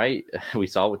position right, we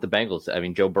saw it with the Bengals. I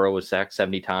mean, Joe Burrow was sacked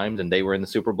 70 times, and they were in the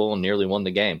Super Bowl and nearly won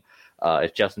the game.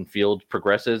 If Justin Fields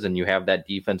progresses and you have that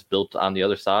defense built on the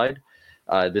other side,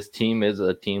 this team is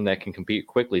a team that can compete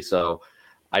quickly. So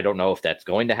I don't know if that's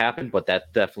going to happen, but that's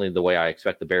definitely the way I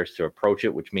expect the Bears to approach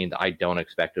it, which means I don't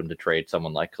expect them to trade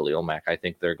someone like Khalil Mack. I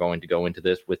think they're going to go into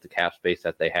this with the cap space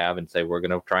that they have and say, we're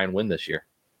going to try and win this year.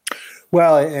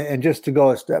 Well, and just to go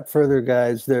a step further,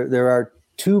 guys, there are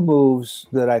two moves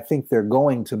that I think they're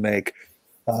going to make,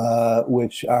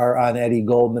 which are on Eddie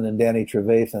Goldman and Danny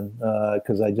Trevathan,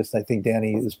 because I think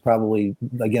Danny is probably,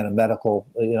 again, a medical,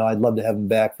 I'd love to have him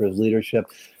back for his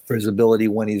leadership, for his ability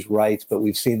when he's right, but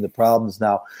we've seen the problems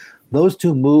now. Those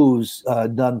two moves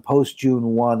done post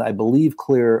June 1, I believe,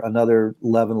 clear another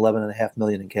 11.5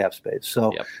 million in cap space.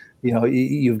 So, Yep.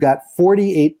 You've got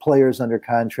 48 players under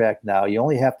contract now. You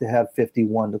only have to have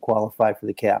 51 to qualify for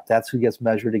the cap. That's who gets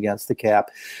measured against the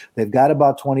cap. They've got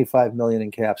about 25 million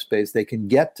in cap space. They can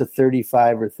get to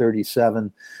 35 or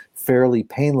 37 fairly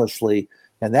painlessly,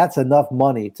 and that's enough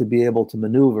money to be able to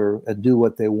maneuver and do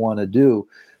what they want to do.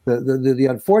 The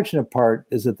unfortunate part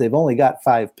is that they've only got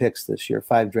 5 picks this year,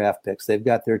 5 draft picks. They've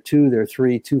got their 2, their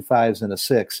 3, 2 5s, and a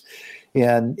 6.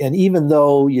 And even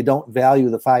though you don't value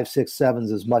the 5, 6,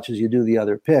 7s as much as you do the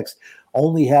other picks,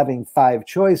 only having 5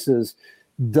 choices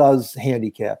does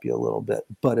handicap you a little bit.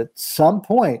 But at some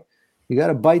point, you got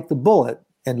to bite the bullet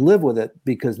and live with it,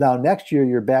 because now next year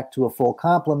you're back to a full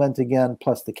complement again,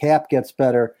 plus the cap gets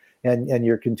better, and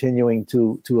you're continuing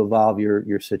to evolve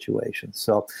your situation.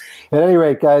 So at any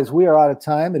rate, guys, we are out of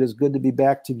time. It is good to be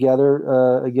back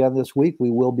together again this week. We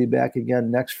will be back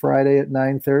again next Friday at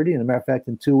 9:30. And as a matter of fact,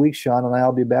 in 2 weeks, Sean and I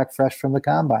will be back fresh from the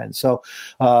Combine. So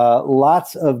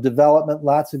lots of development,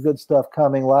 lots of good stuff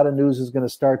coming. A lot of news is going to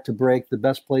start to break. The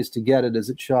best place to get it is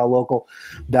at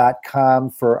shawlocal.com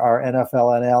for our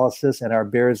NFL analysis and our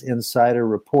Bears Insider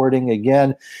reporting.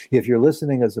 Again, if you're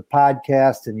listening as a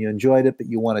podcast and you enjoyed it, but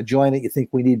you want to join it, you think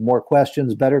we need more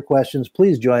questions, better questions,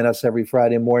 please join us every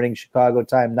Friday morning, Chicago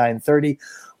time, 9:30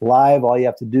 live. All you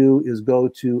have to do is go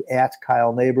to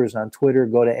 @KyleNeighbors on Twitter,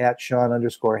 go to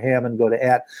 @Sean_Hammond, go to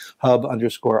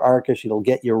 @Hub_Arkish. It'll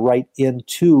get you right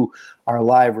into our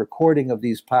live recording of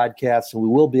these podcasts, and we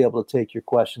will be able to take your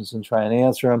questions and try and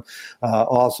answer them.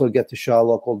 Also, get to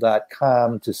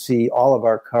shawlocal.com to see all of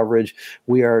our coverage.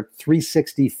 We are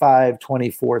 365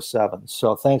 24/7.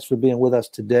 So thanks for being with us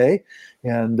today,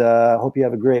 and hope you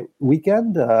have a great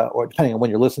weekend, or depending on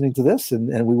when you're listening to this,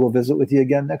 and we will visit with you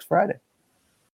again next Friday.